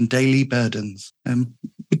and daily burdens.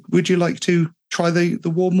 Would you like to try the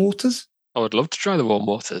warm waters? I would love to try the warm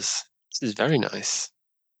waters. This is very nice.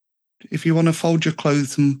 If you want to fold your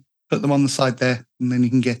clothes and put them on the side there, and then you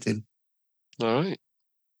can get in. All right.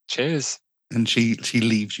 Cheers. And she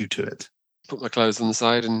leaves you to it. Put my clothes on the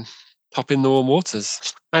side and hop in the warm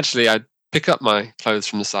waters. Actually, I'd pick up my clothes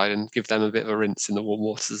from the side and give them a bit of a rinse in the warm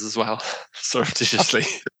waters as well, surreptitiously.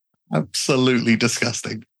 Absolutely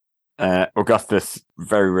disgusting. Augustus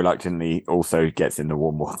very reluctantly also gets in the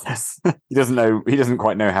warm waters. He doesn't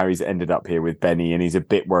quite know how he's ended up here with Benny, and he's a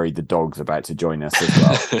bit worried the dog's about to join us as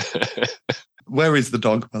well. Where is the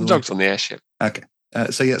dog? By the dog's on the airship. Okay.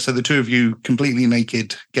 So the two of you, completely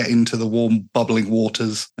naked, get into the warm, bubbling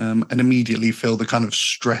waters and immediately feel the kind of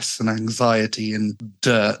stress and anxiety and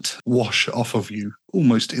dirt wash off of you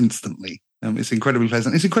almost instantly. It's incredibly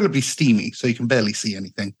pleasant. It's incredibly steamy, so you can barely see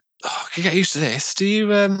anything. Oh, I can get used to this.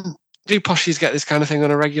 Do poshies get this kind of thing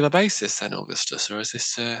on a regular basis then, Augustus, or is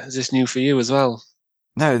this new for you as well?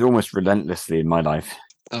 No, almost relentlessly in my life.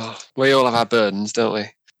 Oh, we all have our burdens, don't we?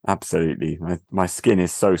 Absolutely. My skin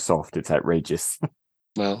is so soft, it's outrageous.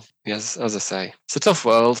 Well, yes, as I say, it's a tough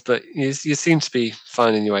world, but you seem to be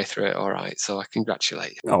finding your way through it all right, so I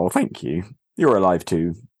congratulate you. Oh, thank you. You're alive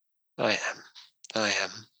too. I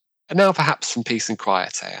am. And now perhaps some peace and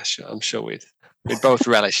quiet, I'm sure we'd both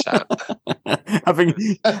relish that.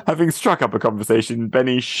 having struck up a conversation,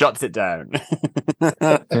 Benny shuts it down.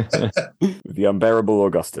 The unbearable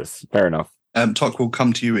Augustus. Fair enough. Tok will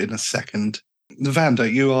come to you in a second. Vanda,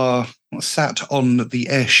 you are sat on the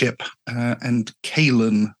airship, and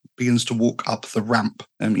Kalen begins to walk up the ramp.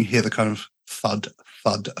 You hear the kind of thud,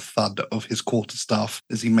 thud, thud of his quarterstaff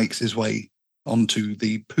as he makes his way onto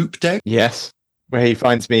the poop deck. Yes, where he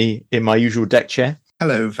finds me in my usual deck chair.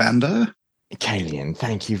 Hello, Vanda. Kalian,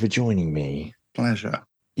 thank you for joining me. Pleasure.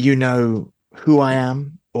 You know who I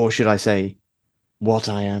am, or should I say, what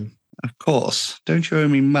I am? Of course. Don't you owe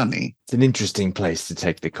me money? It's an interesting place to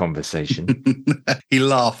take the conversation. He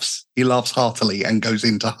laughs. He laughs heartily and goes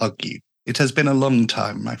in to hug you. It has been a long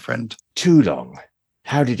time, my friend. Too long.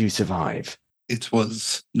 How did you survive? It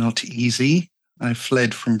was not easy. I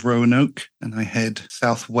fled from Roanoke and I head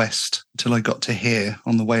southwest until I got to here.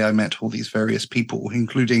 On the way, I met all these various people,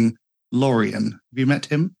 including Lorien. Have you met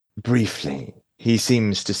him? Briefly. He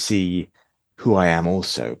seems to see who I am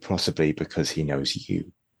also, possibly because he knows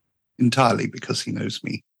you. Entirely because he knows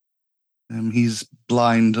me. He's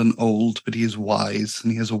blind and old, but he is wise,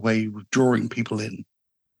 and he has a way of drawing people in.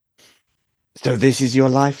 So this is your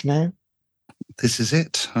life now? This is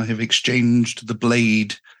it. I have exchanged the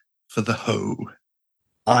blade for the hoe.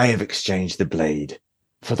 I have exchanged the blade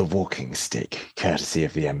for the walking stick, courtesy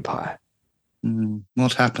of the Empire.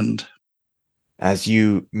 What happened? As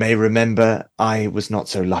you may remember, I was not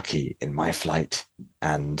so lucky in my flight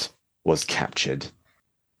and was captured.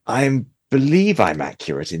 I believe I'm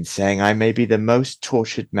accurate in saying I may be the most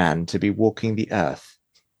tortured man to be walking the earth.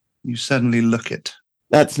 You certainly look it.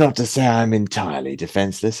 That's not to say I'm entirely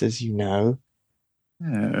defenseless, as you know.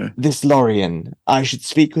 Oh. This Lorien, I should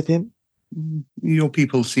speak with him? Your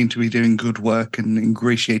people seem to be doing good work and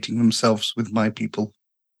ingratiating themselves with my people,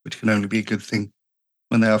 which can only be a good thing.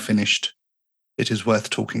 When they are finished, it is worth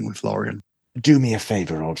talking with Lorien. Do me a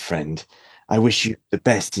favor, old friend. I wish you the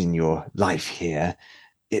best in your life here.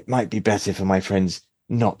 It might be better for my friends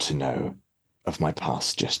not to know of my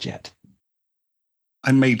past just yet.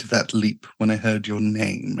 I made that leap when I heard your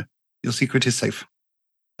name. Your secret is safe.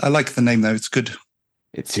 I like the name, though. It's good.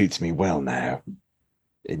 It suits me well now,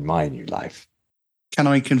 in my new life. Can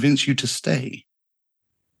I convince you to stay?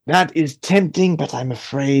 That is tempting, but I'm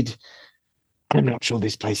afraid I'm not sure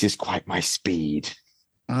this place is quite my speed.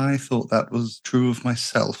 I thought that was true of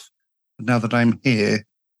myself. But now that I'm here,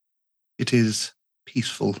 it is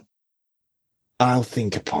peaceful. I'll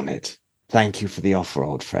think upon it. Thank you for the offer,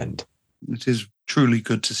 old friend. It is truly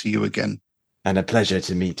good to see you again. And a pleasure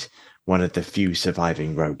to meet one of the few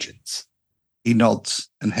surviving Rogans. He nods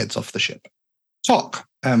and heads off the ship. Tok,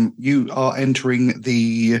 you are entering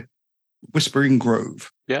the Whispering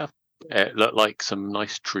Grove. Yeah, it looked like some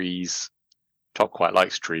nice trees. Tok quite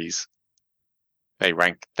likes trees. They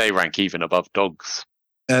rank even above dogs.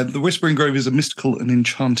 The Whispering Grove is a mystical and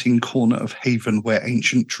enchanting corner of Haven where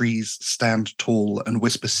ancient trees stand tall and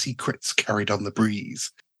whisper secrets carried on the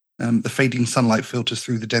breeze. The fading sunlight filters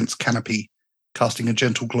through the dense canopy, casting a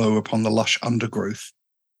gentle glow upon the lush undergrowth.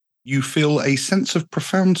 You feel a sense of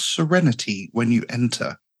profound serenity when you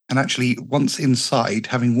enter. And actually, once inside,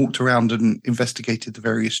 having walked around and investigated the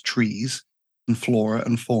various trees and flora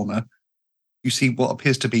and fauna, you see what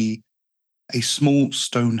appears to be a small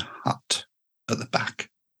stone hut at the back.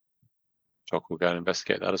 Tok will go and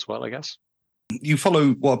investigate that as well, I guess. You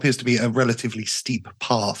follow what appears to be a relatively steep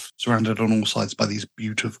path surrounded on all sides by these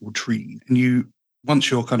beautiful trees. And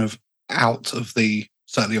once you're kind of out of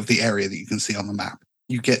certainly of the area that you can see on the map,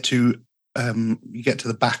 you get to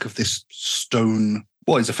the back of this stone,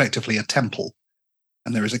 what is effectively a temple,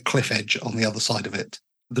 and there is a cliff edge on the other side of it.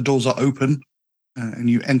 The doors are open, and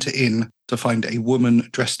you enter in to find a woman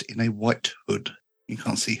dressed in a white hood. You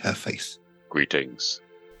can't see her face. Greetings.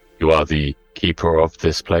 You are the keeper of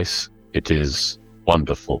this place. It is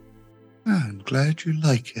wonderful. I'm glad you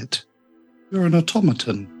like it. You're an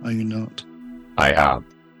automaton, are you not? I am.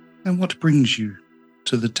 And what brings you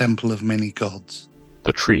to the Temple of Many Gods?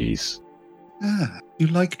 The trees. You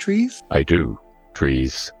like trees? I do.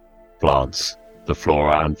 Trees, plants, the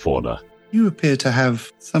flora and fauna. You appear to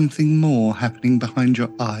have something more happening behind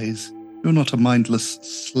your eyes. You're not a mindless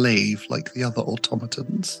slave like the other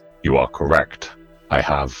automatons. You are correct. I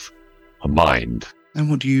have a mind. And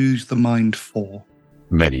what do you use the mind for?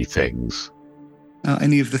 Many things. Are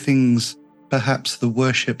any of the things perhaps the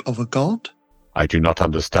worship of a god? I do not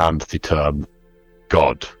understand the term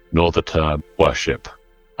God, nor the term worship.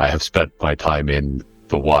 I have spent my time in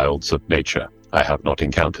the wilds of nature. I have not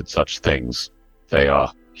encountered such things. They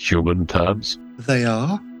are human terms. They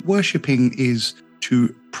are. Worshipping is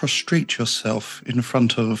to prostrate yourself in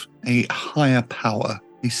front of a higher power,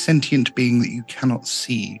 a sentient being that you cannot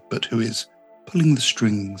see, but who is pulling the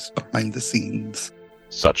strings behind the scenes.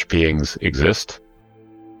 Such beings exist.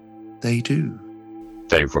 They do.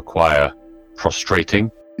 They require prostrating.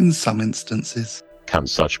 In some instances. Can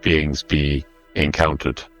such beings be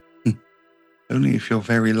encountered? Only if you're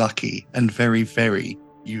very lucky and very, very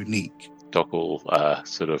unique. Doc will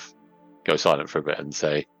sort of go silent for a bit and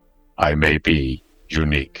say, I may be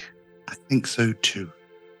unique. I think so too.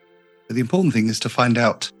 But the important thing is to find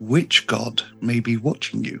out which god may be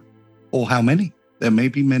watching you, or how many. There may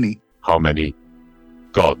be many. How many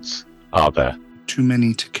gods are there? Too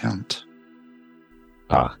many to count.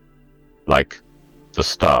 Ah, like the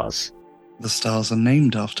stars. The stars are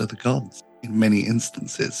named after the gods in many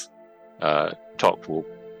instances. Tok will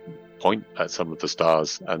point at some of the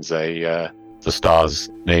stars and say, the stars'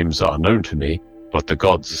 names are known to me, but the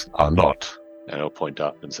gods are not. And he'll point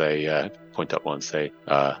up and say, point up one and say,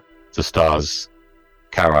 the stars,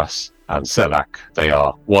 Karas and Selak, they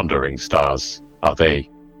are wandering stars. Are they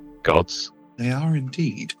gods? They are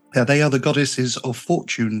indeed. They are the goddesses of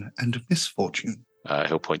fortune and misfortune.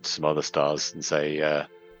 he'll point to some other stars and say,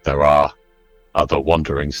 there are other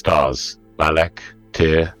wandering stars. Malek,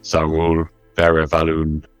 Tyr, Zarul,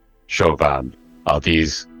 Verevalun, Shovan. Are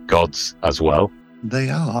these gods as well? They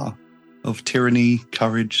are. Of tyranny,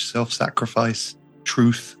 courage, self-sacrifice,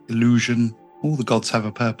 truth, illusion. All the gods have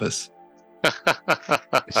a purpose.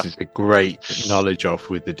 This is a great knowledge off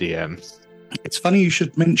with the DM. It's funny you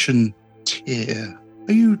should mention Tyr.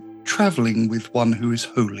 Are you travelling with one who is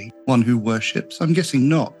holy, one who worships? I'm guessing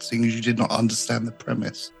not, seeing as you did not understand the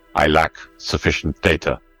premise. I lack sufficient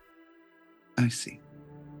data. I see.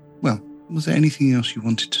 Well, was there anything else you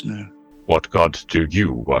wanted to know? What god do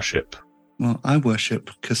you worship? Well, I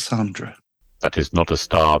worship Cassandra. That is not a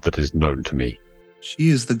star that is known to me. She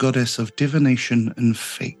is the goddess of divination and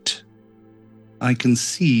fate. I can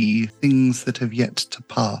see things that have yet to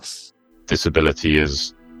pass. This ability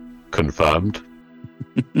is confirmed.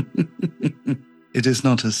 It is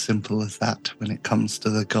not as simple as that when it comes to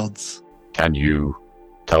the gods. Can you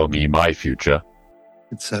tell me my future?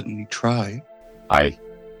 I'd certainly try. I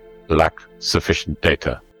lack sufficient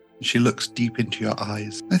data. She looks deep into your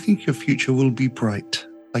eyes. I think your future will be bright,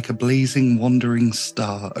 like a blazing, wandering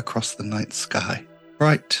star across the night sky.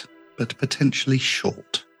 Bright, but potentially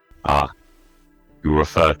short. Ah, you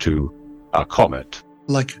refer to a comet.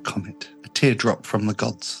 Like a comet, a teardrop from the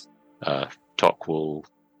gods. Tok will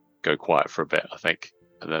go quiet for a bit, I think.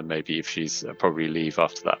 And then maybe if she's probably leave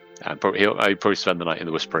after that. And he'll probably spend the night in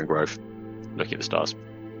the Whispering Grove, looking at the stars.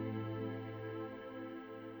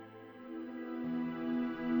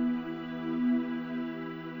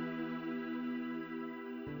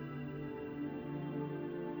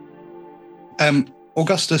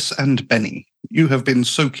 Augustus and Benny, you have been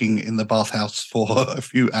soaking in the bathhouse for a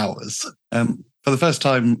few hours. For the first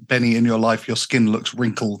time, Benny, in your life, your skin looks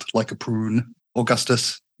wrinkled like a prune.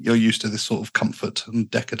 Augustus, you're used to this sort of comfort and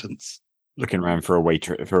decadence. Looking around for a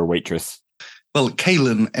waitress. Well,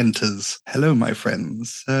 Kaelin enters. Hello, my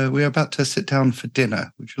friends. We're about to sit down for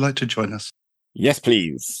dinner. Would you like to join us? Yes,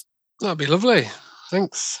 please. That'd be lovely.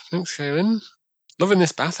 Thanks, Kaelin. Loving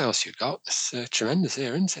this bathhouse you got. It's tremendous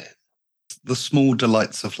here, isn't it? The small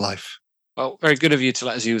delights of life. Well, very good of you to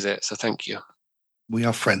let us use it, so thank you. We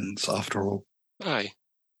are friends, after all. Aye.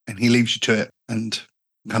 And he leaves you to it and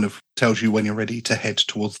kind of tells you when you're ready to head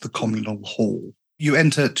towards the communal hall. You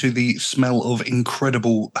enter to the smell of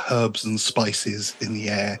incredible herbs and spices in the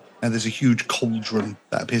air, and there's a huge cauldron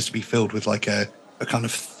that appears to be filled with like a kind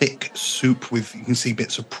of thick soup with, you can see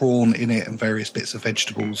bits of prawn in it and various bits of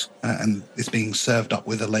vegetables, and it's being served up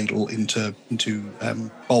with a ladle into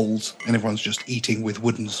bowls, and everyone's just eating with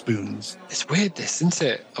wooden spoons. It's weird this, isn't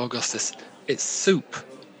it, Augustus? It's soup,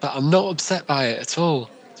 but I'm not upset by it at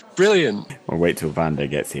all. It's brilliant. We'll wait till Vander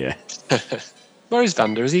gets here. Where is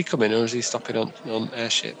Vander? Is he coming or is he stopping on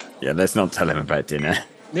airship? Yeah, let's not tell him about dinner.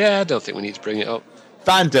 Yeah, I don't think we need to bring it up.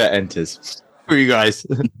 Vander enters. Who are you guys?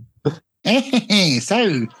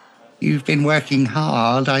 So, you've been working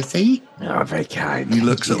hard, I see. Oh, very kind. He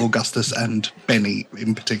looks at Augustus and Benny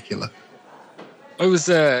in particular.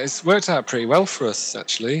 It's worked out pretty well for us,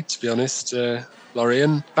 actually, to be honest,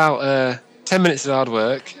 Lorien. About 10 minutes of hard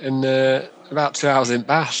work and about 2 hours in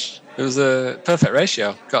bash. It was a perfect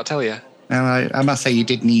ratio, got to tell you. Now, I must say you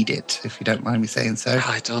did need it, if you don't mind me saying so.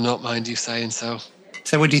 I do not mind you saying so.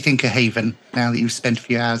 So what do you think of Haven, now that you've spent a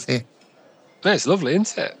few hours here? No, it's lovely,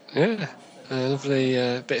 isn't it? Yeah. Lovely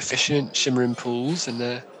bit of fishing, shimmering pools,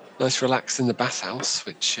 and nice relax in the bathhouse,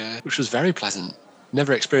 which was very pleasant.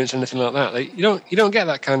 Never experienced anything like that. You don't get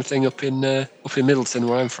that kind of thing up in Middleton,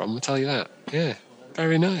 where I'm from. I'll tell you that. Yeah,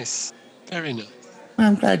 very nice, very nice. Well,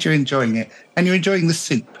 I'm glad you're enjoying it, and you're enjoying the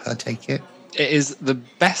soup. I take it. It is the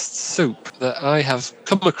best soup that I have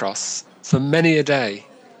come across for many a day.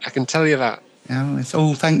 I can tell you that. Oh, it's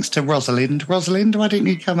all thanks to Rosalind. Rosalind, why don't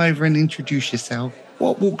you come over and introduce yourself?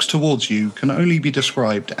 What walks towards you can only be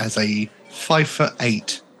described as a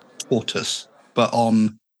 5'8" tortoise, but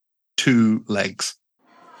on 2 legs.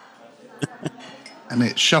 And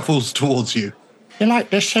it shuffles towards you. You like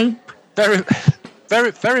the soup? Very,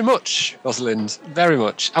 very, very much, Rosalind. Very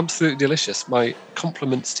much. Absolutely delicious. My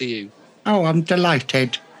compliments to you. Oh, I'm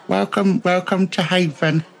delighted. Welcome to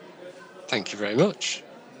Haven. Thank you very much.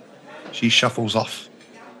 She shuffles off.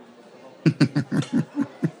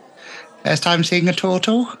 First time seeing a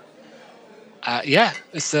turtle? Yeah,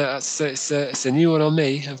 it's a new one on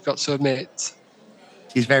me, I've got to admit.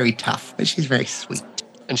 She's very tough, but she's very sweet.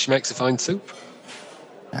 And she makes a fine soup.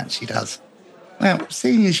 That she does. Well,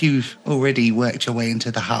 seeing as you've already worked your way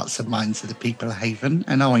into the hearts and minds of the people of Haven,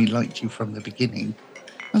 and I liked you from the beginning,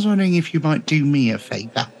 I was wondering if you might do me a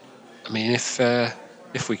favour. I mean,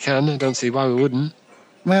 if we can, I don't see why we wouldn't.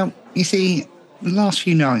 Well, you see, the last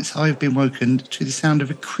few nights I've been woken to the sound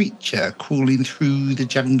of a creature crawling through the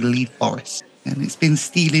jungly forest, and it's been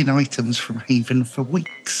stealing items from Haven for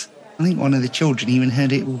weeks. I think one of the children even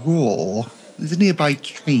heard it roar. There's a nearby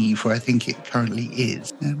cave where I think it currently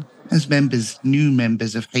is. As new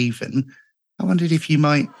members of Haven, I wondered if you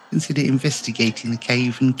might consider investigating the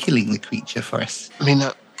cave and killing the creature for us. I mean,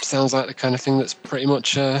 that sounds like the kind of thing that's pretty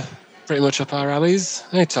much up our alleys.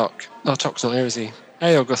 Hey, Tok. No, Tok's not here, is he?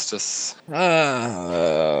 Hey, Augustus.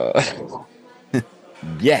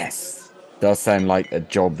 Yes. Does sound like a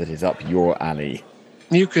job that is up your alley.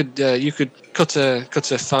 You could cut a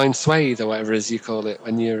fine swathe or whatever it is you call it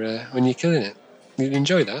when you're killing it. You'd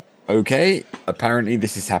enjoy that. Okay, apparently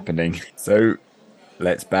this is happening. So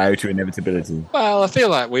let's bow to inevitability. Well, I feel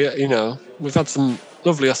like we've had some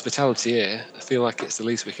lovely hospitality here. I feel like it's the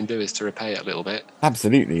least we can do is to repay it a little bit.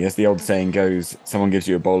 Absolutely. As the old saying goes, someone gives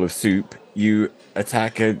you a bowl of soup, you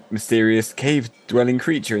attack a mysterious cave-dwelling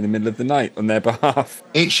creature in the middle of the night on their behalf.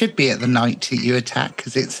 It should be at the night that you attack,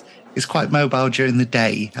 because it's quite mobile during the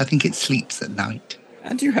day. I think it sleeps at night.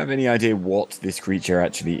 And do you have any idea what this creature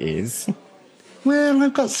actually is? Well,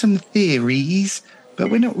 I've got some theories, but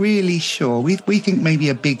we're not really sure. We think maybe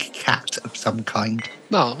a big cat of some kind.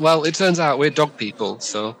 No, well, it turns out we're dog people,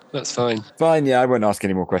 so that's fine. Fine, yeah, I won't ask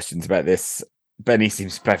any more questions about this. Benny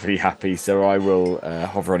seems perfectly happy, so I will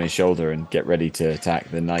hover on his shoulder and get ready to attack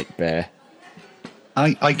the night bear.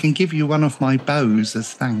 I can give you one of my bows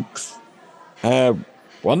as thanks.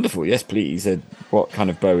 Wonderful, yes, please. What kind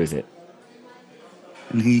of bow is it?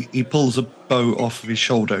 And he pulls a bow off of his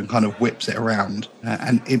shoulder and kind of whips it around.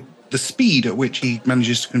 The speed at which he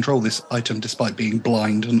manages to control this item, despite being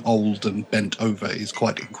blind and old and bent over, is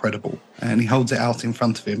quite incredible. And he holds it out in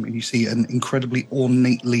front of him, and you see an incredibly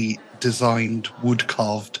ornately designed,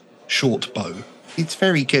 wood-carved short bow. It's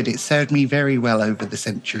very good. It served me very well over the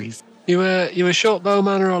centuries. You a short bow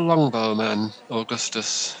man or a long bow man,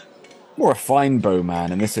 Augustus? More a fine bow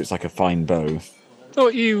man, and this looks like a fine bow.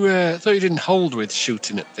 Thought you didn't hold with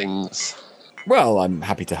shooting at things. Well, I'm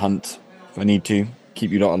happy to hunt if I need to.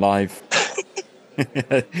 Keep you lot alive.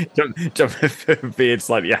 Jump beard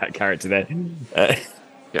slightly out of character there.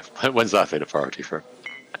 Yeah, when's that been a priority for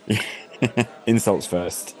him? Insults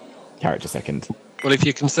first, character second. Well, if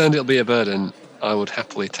you're concerned it'll be a burden, I would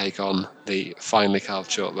happily take on the finely carved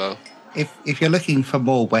short bow. If you're looking for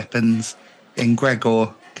more weapons, then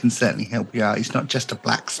Gregor can certainly help you out. He's not just a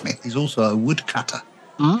blacksmith, he's also a woodcutter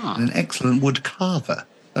and an excellent wood carver.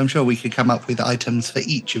 I'm sure we could come up with items for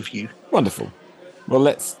each of you. Wonderful. Well,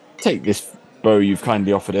 let's take this bow you've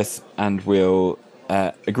kindly offered us, and we'll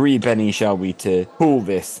agree, Benny, shall we, to pool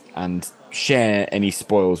this and share any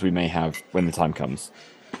spoils we may have when the time comes.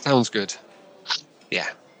 Sounds good. Yeah.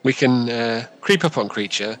 We can creep up on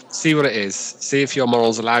creature, see what it is, see if your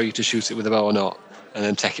morals allow you to shoot it with a bow or not, and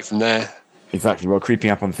then take it from there. Exactly. Well,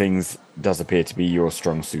 creeping up on things does appear to be your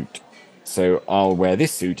strong suit. So I'll wear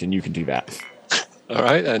this suit and you can do that. All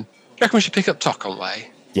right, then. Do you reckon we should pick up Tok on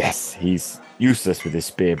way? Yes, he's useless with his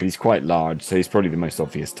spear, but he's quite large, so he's probably the most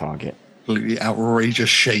obvious target. Completely outrageous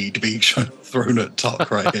shade being thrown at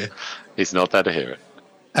Tok right here. He's not there to hear it.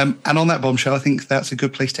 And on that bombshell, I think that's a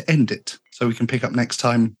good place to end it. So we can pick up next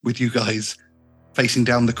time with you guys facing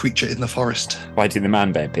down the creature in the forest. Fighting the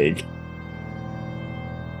man-bear pig.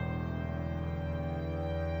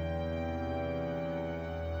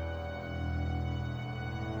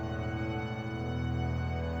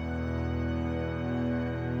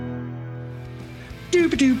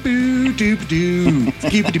 Doop-a-doop-boo, doop-a-doo.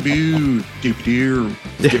 Skip-a-doo-boo, doop-a-doo.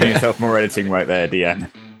 Giving yourself more editing right there,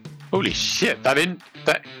 DM. Holy shit! That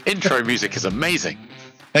intro music is amazing.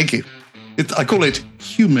 Thank you. I call it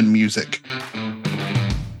human music.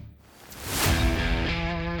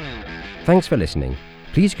 Thanks for listening.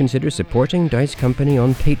 Please consider supporting Dice Company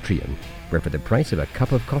on Patreon, where for the price of a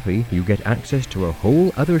cup of coffee, you get access to a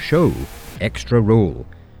whole other show, Extra Roll,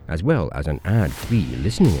 as well as an ad-free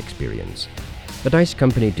listening experience. The Dice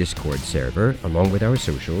Company Discord server, along with our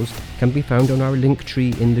socials, can be found on our link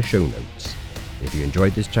tree in the show notes. If you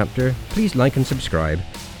enjoyed this chapter, please like and subscribe,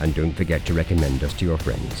 and don't forget to recommend us to your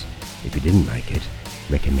friends. If you didn't like it,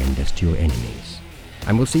 recommend us to your enemies.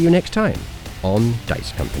 And we'll see you next time on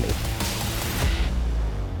Dice Company.